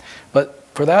Istanbul. But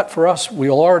for us,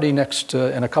 we'll already in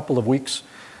a couple of weeks,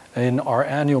 in our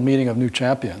annual meeting of new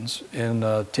champions in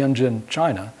Tianjin,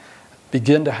 China,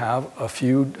 begin to have a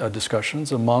few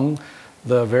discussions among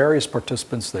the various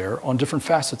participants there on different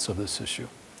facets of this issue.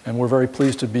 And we're very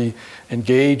pleased to be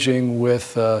engaging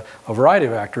with a variety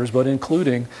of actors, but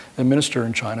including the minister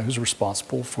in China who's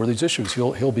responsible for these issues.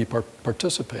 He'll be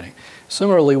participating.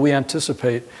 Similarly, we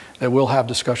anticipate that we'll have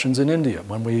discussions in India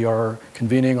when we are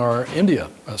convening our India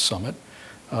summit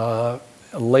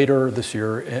later this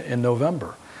year in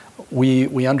November.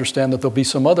 We understand that there'll be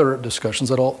some other discussions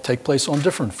that'll take place on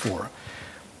different fora.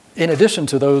 In addition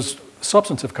to those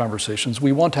substantive conversations,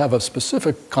 we want to have a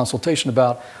specific consultation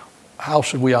about how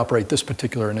should we operate this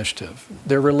particular initiative.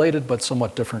 They're related but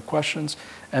somewhat different questions,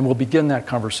 and we'll begin that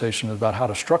conversation about how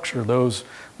to structure those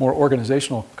more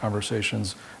organizational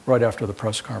conversations right after the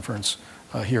press conference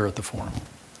here at the forum.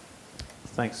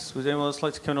 Thanks. Would anyone else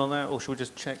like to come in on that, or should we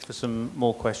just check for some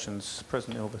more questions?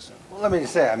 President Ilves. Well, let me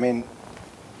say, I mean,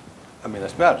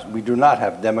 let's be honest, we do not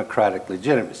have democratic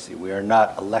legitimacy. We are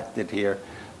not elected here,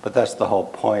 but that's the whole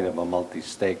point of a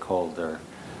multi-stakeholder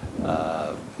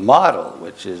model,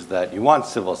 which is that you want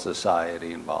civil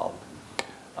society involved.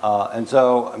 And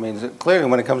so, I mean, clearly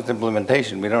when it comes to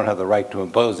implementation, we don't have the right to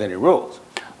impose any rules.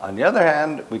 On the other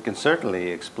hand, we can certainly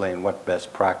explain what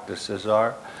best practices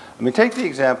are. I mean, take the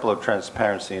example of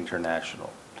Transparency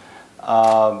International.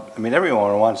 I mean,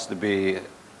 everyone wants to be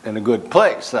in a good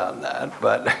place on that,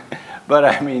 but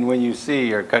I mean, when you see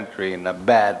your country in a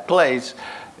bad place,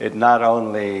 it not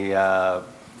only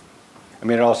I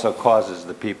mean, it also causes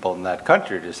the people in that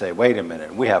country to say, wait a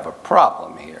minute, we have a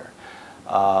problem here,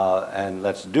 and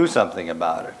let's do something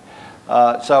about it.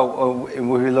 So when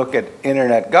we look at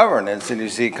internet governance and you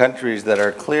see countries that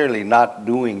are clearly not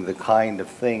doing the kind of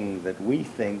thing that we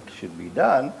think should be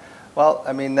done, well,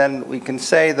 I mean, then we can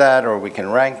say that, or we can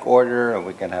rank order, and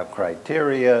we can have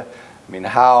criteria. I mean,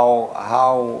 how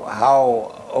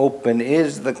open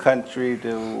is the country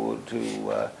to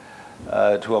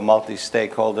a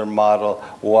multi-stakeholder model?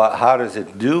 How does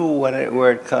it do when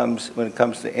it comes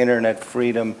to internet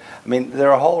freedom? I mean, there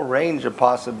are a whole range of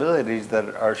possibilities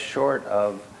that are short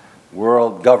of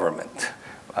world government.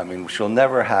 I mean, which will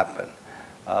never happen.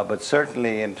 But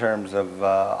certainly in terms of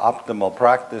optimal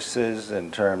practices,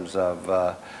 in terms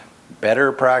of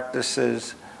better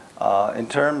practices, in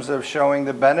terms of showing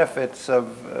the benefits of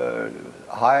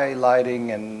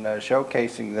highlighting and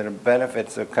showcasing the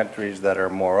benefits of countries that are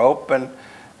more open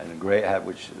and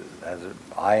which, as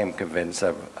I am convinced,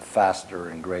 have faster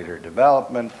and greater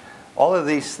development. All of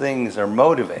these things are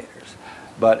motivators.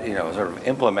 But, sort of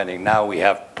implementing, now we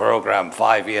have program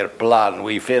 5-year plan,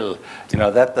 we feel,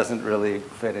 that doesn't really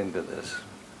fit into this.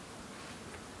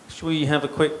 Should we have a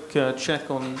quick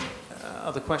check on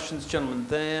other questions? Gentlemen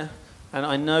there. And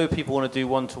I know people want to do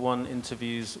one-to-one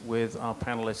interviews with our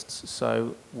panelists,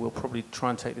 so we'll probably try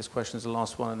and take this question as the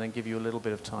last one and then give you a little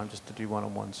bit of time just to do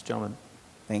one-on-ones. Gentlemen.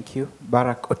 Thank you.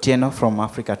 Barack Otieno from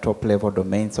Africa Top Level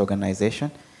Domains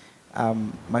Organization.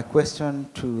 My question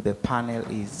to the panel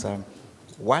is,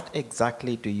 what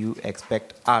exactly do you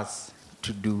expect us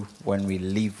to do when we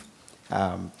leave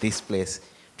this place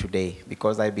today?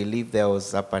 Because I believe there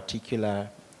was a particular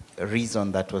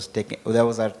reason that was taken, there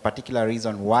was a particular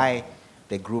reason why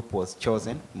the group was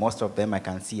chosen. Most of them I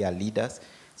can see are leaders.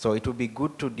 So it would be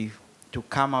good to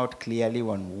come out clearly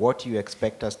on what you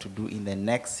expect us to do in the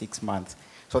next 6 months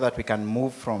so that we can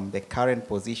move from the current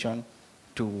position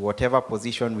to whatever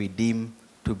position we deem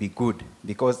to be good.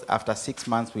 Because after 6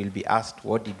 months, we'll be asked,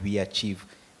 what did we achieve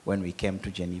when we came to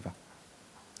Geneva?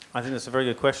 I think that's a very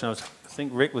good question. I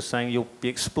think Rick was saying you'll be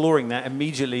exploring that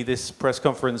immediately this press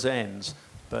conference ends.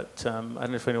 But I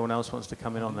don't know if anyone else wants to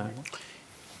come in on that.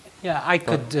 Yeah, I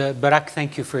could, Barack,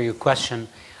 thank you for your question.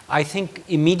 I think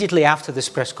immediately after this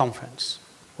press conference,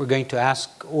 we're going to ask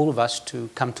all of us to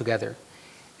come together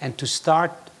and to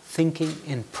start thinking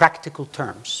in practical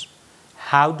terms.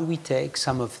 How do we take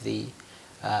some of the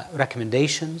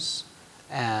recommendations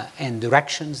and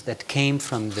directions that came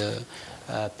from the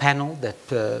panel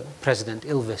that President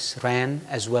Ilves ran,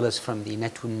 as well as from the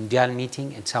NETmundial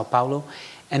meeting in Sao Paulo,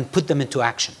 and put them into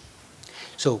action?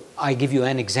 So I give you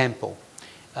an example.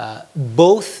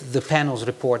 Both the panel's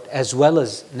report as well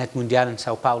as NETmundial in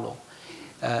Sao Paulo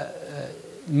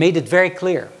made it very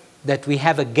clear that we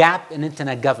have a gap in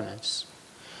internet governance,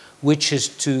 which is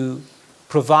to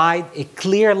provide a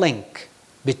clear link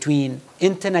between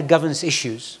internet governance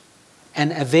issues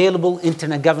and available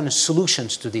internet governance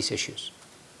solutions to these issues.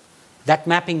 That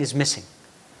mapping is missing.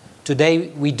 Today,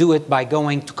 we do it by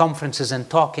going to conferences and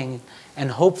talking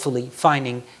and hopefully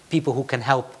finding people who can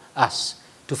help us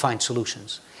to find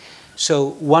solutions.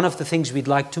 So one of the things we'd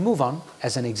like to move on,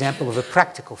 as an example of a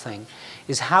practical thing,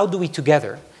 is how do we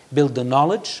together build the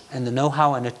knowledge and the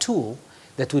know-how and a tool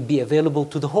that would be available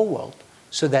to the whole world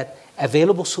so that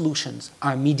available solutions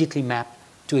are immediately mapped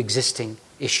to existing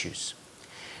issues.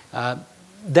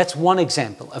 That's one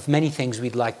example of many things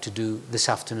we'd like to do this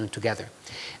afternoon together.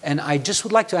 And I just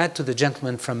would like to add to the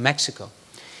gentleman from Mexico.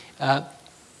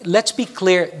 Let's be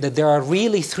clear that there are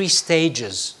really 3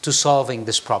 stages to solving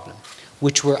this problem,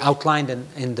 which were outlined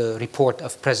in the report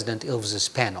of President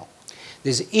Ilves' panel.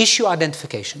 There's issue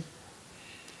identification,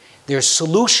 there's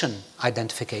solution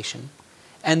identification,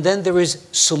 and then there is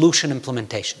solution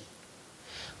implementation.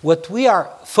 What we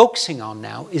are focusing on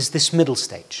now is this middle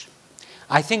stage.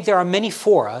 I think there are many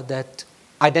fora that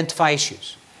identify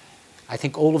issues. I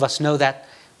think all of us know that.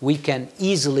 We can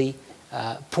easily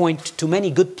point to many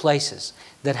good places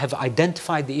that have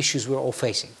identified the issues we're all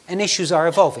facing. And issues are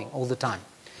evolving all the time.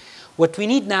 What we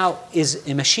need now is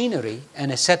a machinery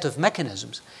and a set of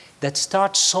mechanisms that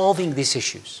start solving these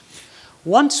issues.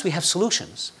 Once we have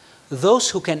solutions, those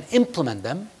who can implement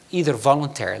them, either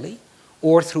voluntarily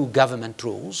or through government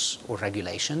rules or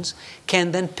regulations,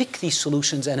 can then pick these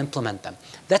solutions and implement them.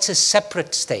 That's a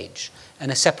separate stage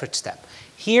and a separate step.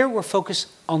 Here we're focused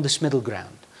on this middle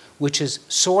ground, which is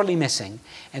sorely missing,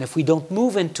 and if we don't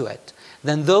move into it,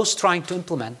 then those trying to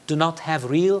implement do not have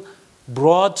real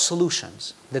broad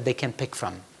solutions that they can pick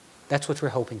from. That's what we're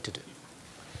hoping to do.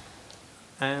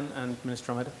 Anne and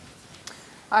Minister Almeida.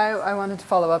 I wanted to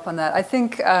follow up on that. I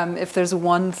think if there's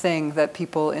one thing that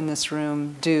people in this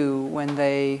room do when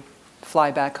they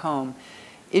fly back home,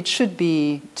 it should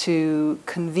be to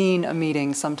convene a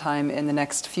meeting sometime in the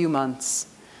next few months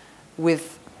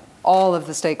with all of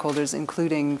the stakeholders,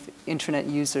 including internet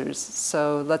users.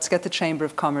 So let's get the Chamber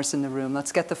of Commerce in the room.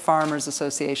 Let's get the Farmers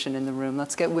Association in the room.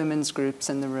 Let's get women's groups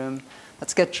in the room.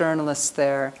 Let's get journalists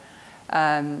there.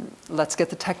 Let's get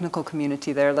the technical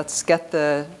community there. Let's get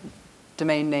the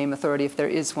Domain Name Authority, if there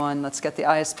is one. Let's get the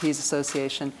ISPs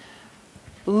Association.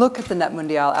 Look at the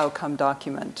NETmundial outcome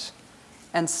document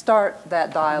and start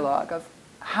that dialogue of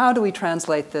how do we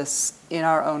translate this in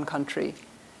our own country?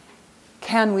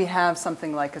 Can we have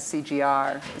something like a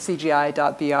CGR,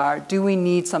 CGI.br? Do we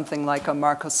need something like a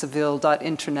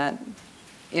MarcoCivil.internet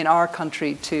in our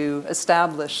country to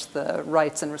establish the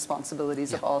rights and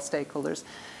responsibilities of all stakeholders?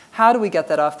 How do we get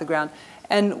that off the ground?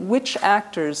 and which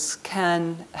actors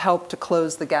can help to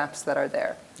close the gaps that are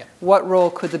there. Yeah. What role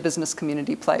could the business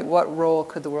community play? What role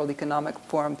could the World Economic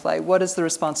Forum play? What is the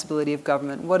responsibility of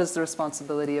government? What is the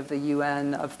responsibility of the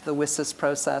UN, of the WSIS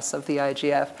process, of the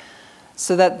IGF?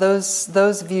 So that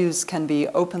those views can be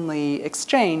openly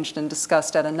exchanged and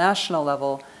discussed at a national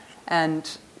level,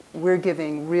 and we're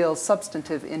giving real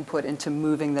substantive input into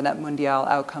moving the NETmundial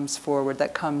outcomes forward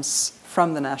that comes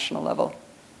from the national level.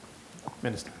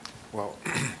 Minister. Well,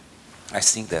 I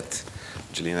think that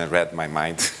Jelena read my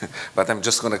mind, but I'm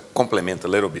just going to complement a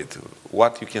little bit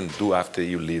what you can do after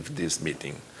you leave this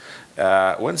meeting.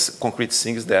 One concrete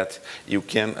thing is that you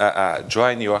can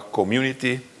join your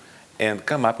community and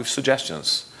come up with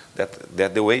suggestions.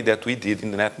 That the way that we did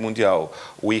in the NETmundial,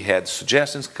 we had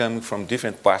suggestions coming from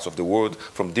different parts of the world,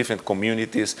 from different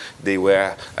communities. They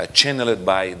were channeled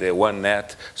by the one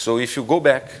net. So if you go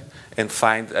back and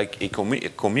find a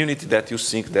community that you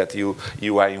think that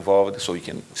you are involved, so you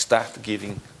can start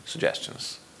giving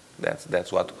suggestions.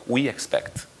 That's what we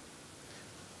expect.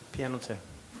 Piano too.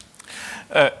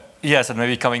 Yes, and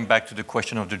maybe coming back to the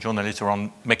question of the journalist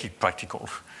around make it practical.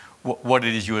 What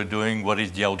it is you are doing, what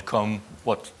is the outcome,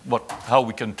 how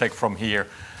we can take from here.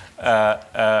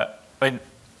 And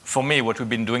for me, what we've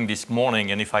been doing this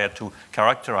morning, and if I had to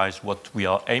characterize what we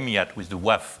are aiming at with the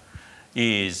WEF,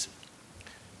 is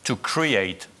to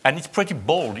create, and it's pretty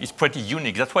bold, it's pretty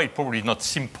unique. That's why it's probably not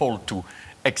simple to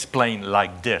explain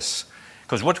like this.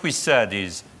 Because what we said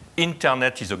is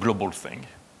internet is a global thing,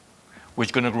 which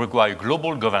is going to require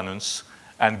global governance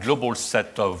and global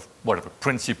set of whatever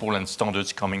principles and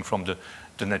standards coming from the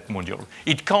NETmundial.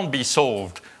 It can't be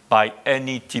solved by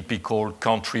any typical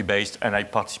country-based, and I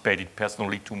participated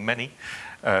personally to many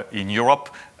in Europe,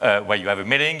 where you have a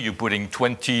meeting, you put in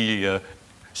 20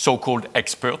 so-called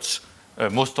experts,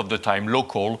 most of the time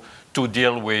local, to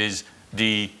deal with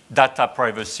the data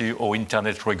privacy or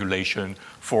internet regulation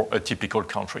for a typical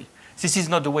country. This is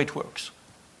not the way it works.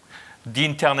 The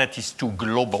internet is too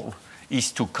global,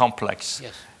 is too complex.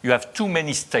 Yes. You have too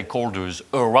many stakeholders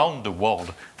around the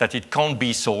world that it can't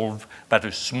be solved by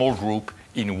a small group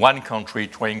in one country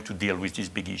trying to deal with these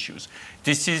big issues.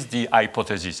 This is the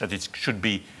hypothesis, that it should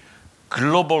be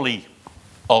globally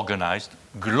organized,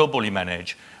 globally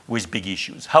managed with big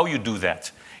issues. How you do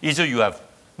that? Either you have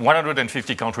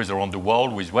 150 countries around the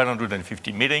world with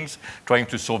 150 meetings trying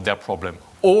to solve their problem,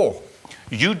 or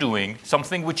you doing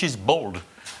something which is bold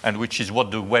and which is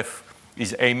what the WEF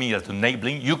is aiming at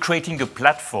enabling. You're creating a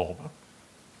platform,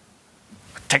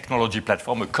 a technology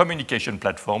platform, a communication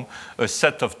platform, a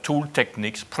set of tool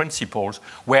techniques, principles,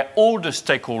 where all the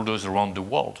stakeholders around the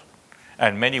world,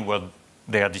 and many were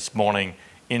there this morning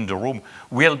in the room,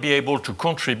 will be able to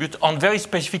contribute on very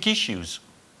specific issues.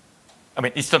 I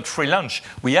mean, it's not free lunch.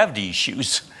 We have the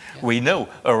issues. Yeah. We know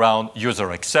around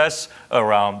user access,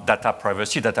 around data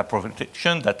privacy, data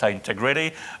protection, data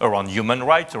integrity, around human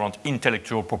rights, around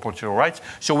intellectual property rights.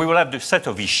 So we will have the set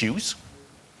of issues,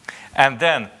 and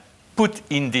then put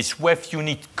in this WEF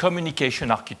unit communication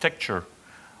architecture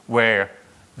where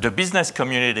the business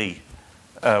community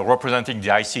representing the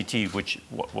ICT, which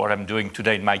what I'm doing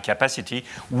today in my capacity,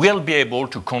 will be able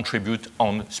to contribute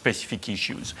on specific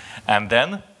issues. And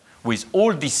then, with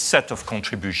all this set of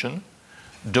contribution,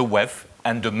 the WEF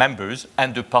and the members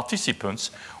and the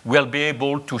participants will be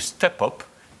able to step up,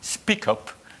 speak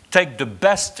up, take the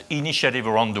best initiative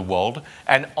around the world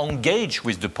and engage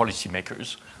with the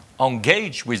policymakers,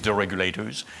 engage with the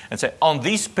regulators, and say, on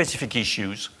these specific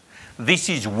issues, this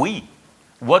is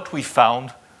what we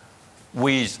found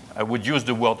with, I would use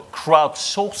the word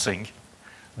crowdsourcing,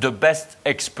 the best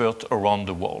expert around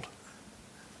the world.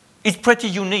 It's pretty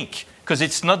unique, because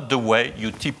it's not the way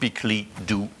you typically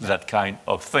do that kind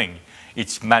of thing.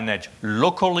 It's managed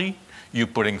locally. You're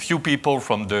putting few people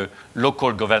from the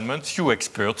local government, few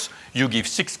experts. You give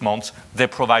 6 months. They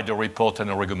provide a report and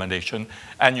a recommendation.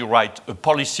 And you write a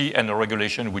policy and a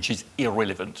regulation which is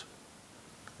irrelevant,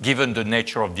 given the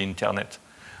nature of the internet.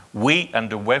 We and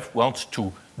the WEF want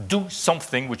to do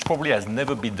something which probably has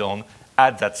never been done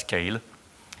at that scale.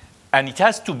 And it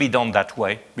has to be done that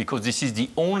way, because this is the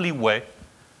only way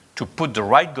to put the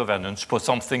right governance for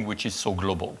something which is so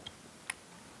global.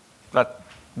 That's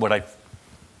what I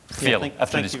feel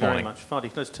after this morning. Thank you very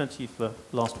much. Fadi, let's turn to you for the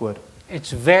last word.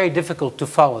 It's very difficult to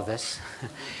follow this.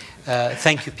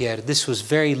 Thank you, Pierre. This was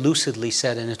very lucidly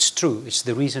said, and it's true. It's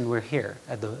the reason we're here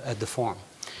at the forum.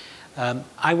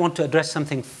 I want to address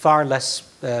something far less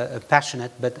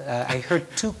passionate, but I heard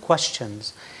 2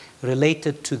 questions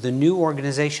related to the new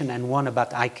organization and one about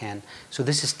ICANN. So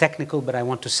this is technical, but I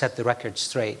want to set the record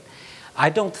straight. I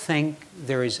don't think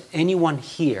there is anyone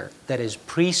here that is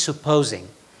presupposing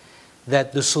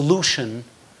that the solution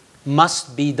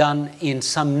must be done in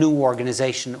some new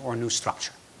organization or new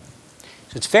structure.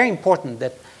 So it's very important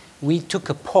that we took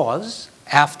a pause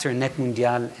after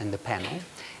NETmundial and the panel,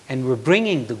 and we're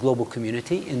bringing the global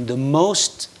community in the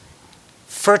most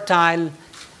fertile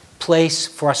place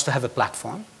for us to have a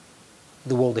platform,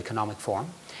 the World Economic Forum,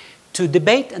 to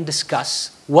debate and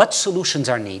discuss what solutions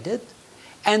are needed,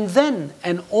 and then,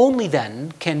 and only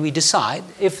then, can we decide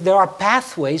if there are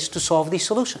pathways to solve these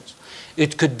solutions.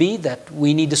 It could be that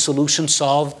we need a solution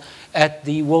solved at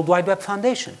the World Wide Web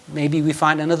Foundation. Maybe we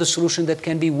find another solution that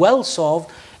can be well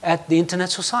solved at the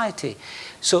Internet Society.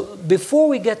 So before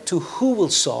we get to who will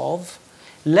solve,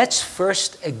 let's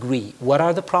first agree what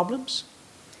are the problems,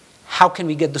 how can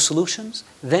we get the solutions,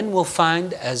 then we'll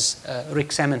find, as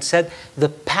Rick Salmon said, the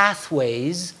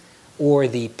pathways or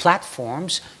the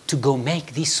platforms to go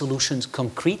make these solutions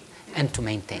concrete and to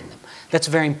maintain them. That's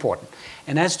very important.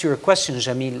 And as to your question,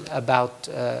 Jamil, about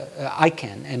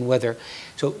ICANN and whether,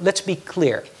 so let's be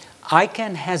clear.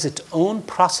 ICANN has its own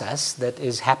process that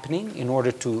is happening in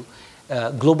order to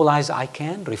globalize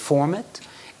ICANN, reform it,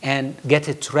 and get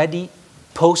it ready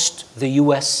post the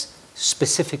US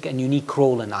specific and unique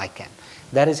role in ICANN.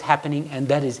 That is happening, and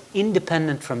that is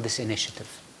independent from this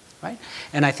initiative, right?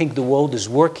 And I think the world is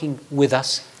working with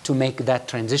us to make that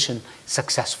transition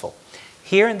successful.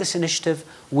 Here in this initiative,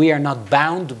 we are not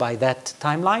bound by that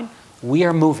timeline. We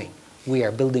are moving. We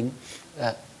are building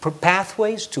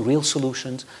pathways to real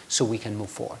solutions so we can move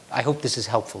forward. I hope this is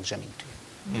helpful, Jamil, to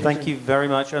you. Thank you very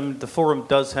much. The forum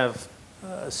does have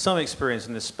some experience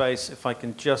in this space. If I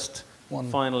can just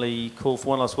finally call for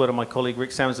one last word on my colleague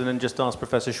Rick Sammons, and then just ask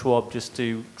Professor Schwab just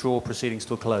to draw proceedings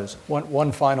to a close.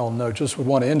 One final note, just would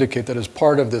want to indicate that as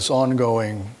part of this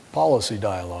ongoing policy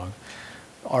dialogue,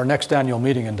 our next annual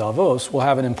meeting in Davos will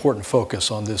have an important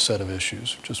focus on this set of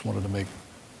issues. Just wanted to make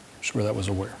sure that was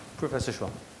aware. Professor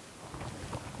Schwab.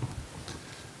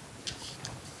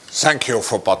 Thank you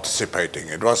for participating.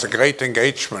 It was a great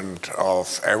engagement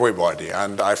of everybody,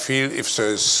 and I feel if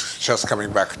there's, just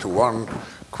coming back to one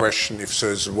question, if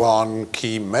there's one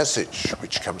key message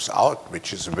which comes out,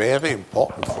 which is very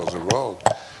important for the world,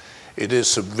 it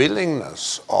is the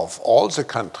willingness of all the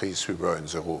countries who were in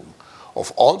the room,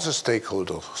 of all the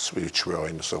stakeholders which were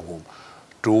in the room,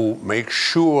 to make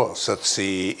sure that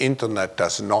the internet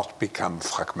does not become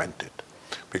fragmented.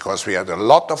 Because we had a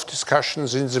lot of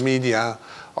discussions in the media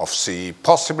of the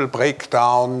possible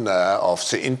breakdown of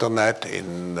the internet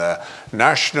in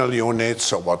national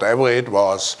units or whatever it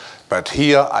was. But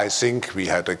here I think we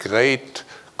had a great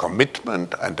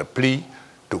commitment and a plea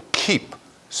to keep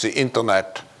the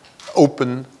internet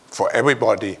open for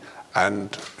everybody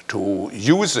and to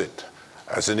use it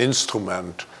as an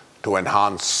instrument to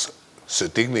enhance the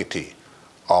dignity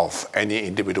of any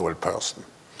individual person.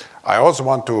 I also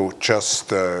want to just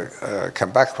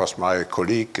come back to what my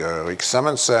colleague Rick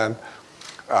Salmons said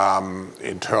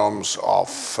in terms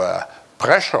of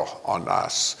pressure on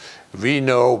us. We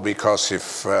know, because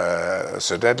if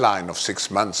the deadline of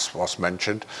 6 months was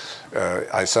mentioned,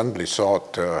 I suddenly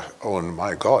thought, oh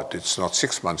my God, it's not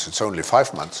 6 months, it's only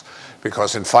 5 months.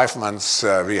 Because in 5 months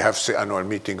we have the annual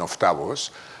meeting of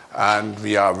Davos, and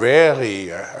we are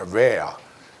very aware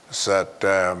that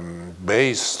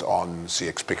based on the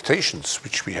expectations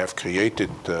which we have created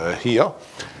here,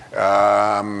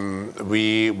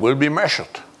 we will be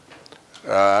measured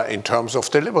in terms of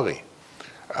delivery.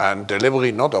 And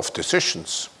delivery not of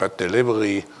decisions, but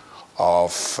delivery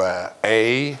of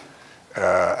a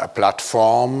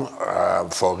platform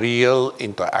for real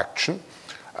interaction.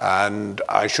 And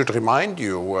I should remind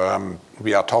you,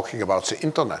 we are talking about the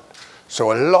internet.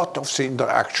 So a lot of the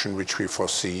interaction which we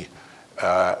foresee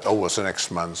over the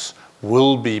next months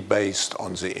will be based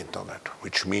on the internet,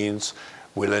 which means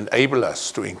will enable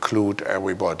us to include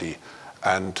everybody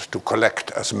and to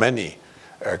collect as many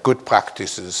good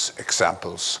practices,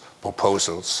 examples,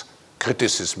 proposals,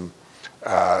 criticism.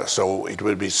 So it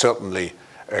will be certainly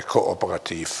a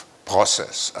cooperative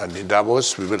process. And in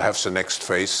Davos, we will have the next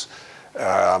phase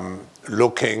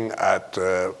looking at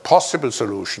possible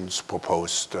solutions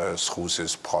proposed through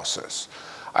this process.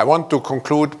 I want to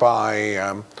conclude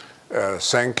by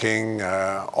thanking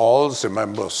all the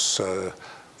members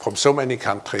from so many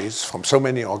countries, from so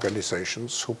many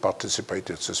organizations who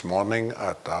participated this morning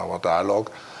at our dialogue.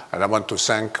 And I want to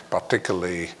thank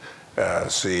particularly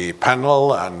the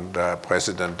panel and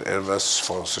President Elves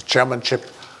for the chairmanship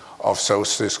of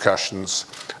those discussions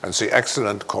and the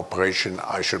excellent cooperation,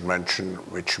 I should mention,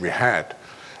 which we had.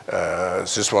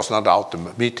 This was not a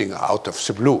meeting out of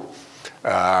the blue.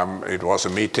 It was a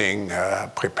meeting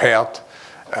prepared,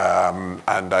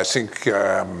 and I think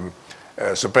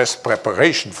the best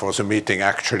preparation for the meeting,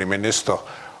 actually, Minister,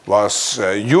 was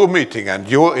your meeting and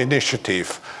your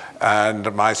initiative.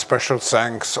 And my special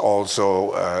thanks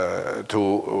also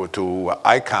to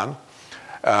ICANN,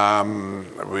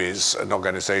 with an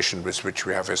organization with which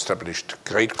we have established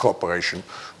great cooperation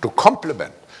to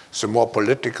complement the more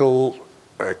political,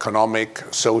 economic,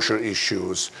 social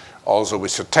issues, also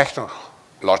with the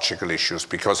technological issues,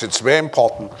 because it's very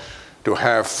important to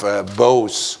have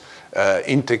both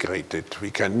integrated.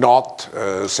 We cannot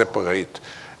separate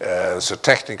the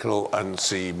technical and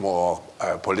the more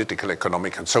political,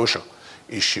 economic, and social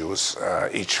issues,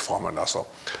 each from another.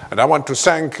 And I want to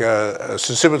thank the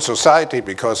civil society,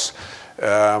 because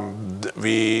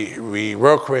we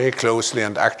work very closely,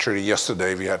 and actually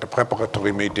yesterday we had a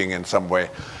preparatory meeting in some way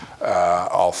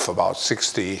of about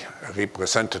 60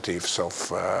 representatives of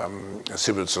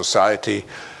civil society.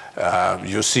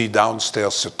 You see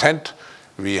downstairs the tent.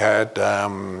 We had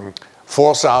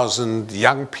 4,000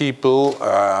 young people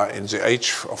in the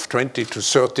age of 20 to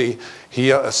 30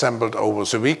 here assembled over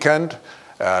the weekend.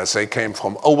 They came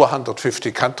from over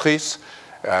 150 countries.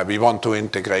 We want to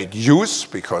integrate youth,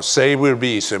 because they will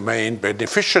be the main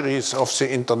beneficiaries of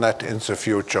the internet in the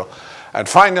future. And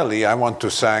finally, I want to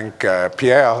thank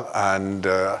Pierre and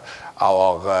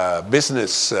our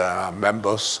business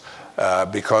members,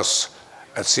 because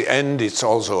at the end it's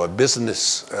also a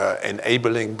business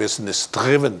enabling,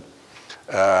 business-driven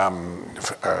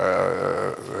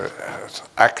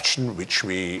action which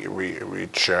the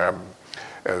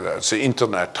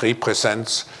internet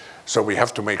represents. So we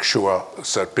have to make sure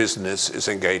that business is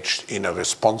engaged in a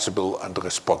responsible and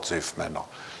responsive manner.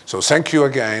 So thank you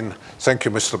again. Thank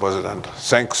you, Mr. President.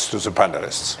 Thanks to the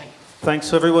panelists. Thanks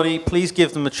to everybody. Please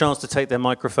give them a chance to take their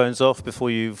microphones off before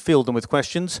you field them with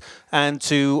questions. And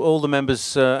to all the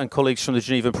members and colleagues from the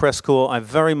Geneva Press Corps, I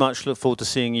very much look forward to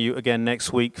seeing you again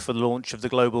next week for the launch of the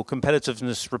Global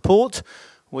Competitiveness Report,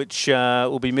 which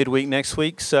will be midweek next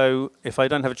week. So if I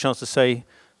don't have a chance to say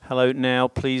hello now,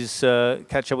 please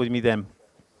catch up with me then.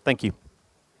 Thank you.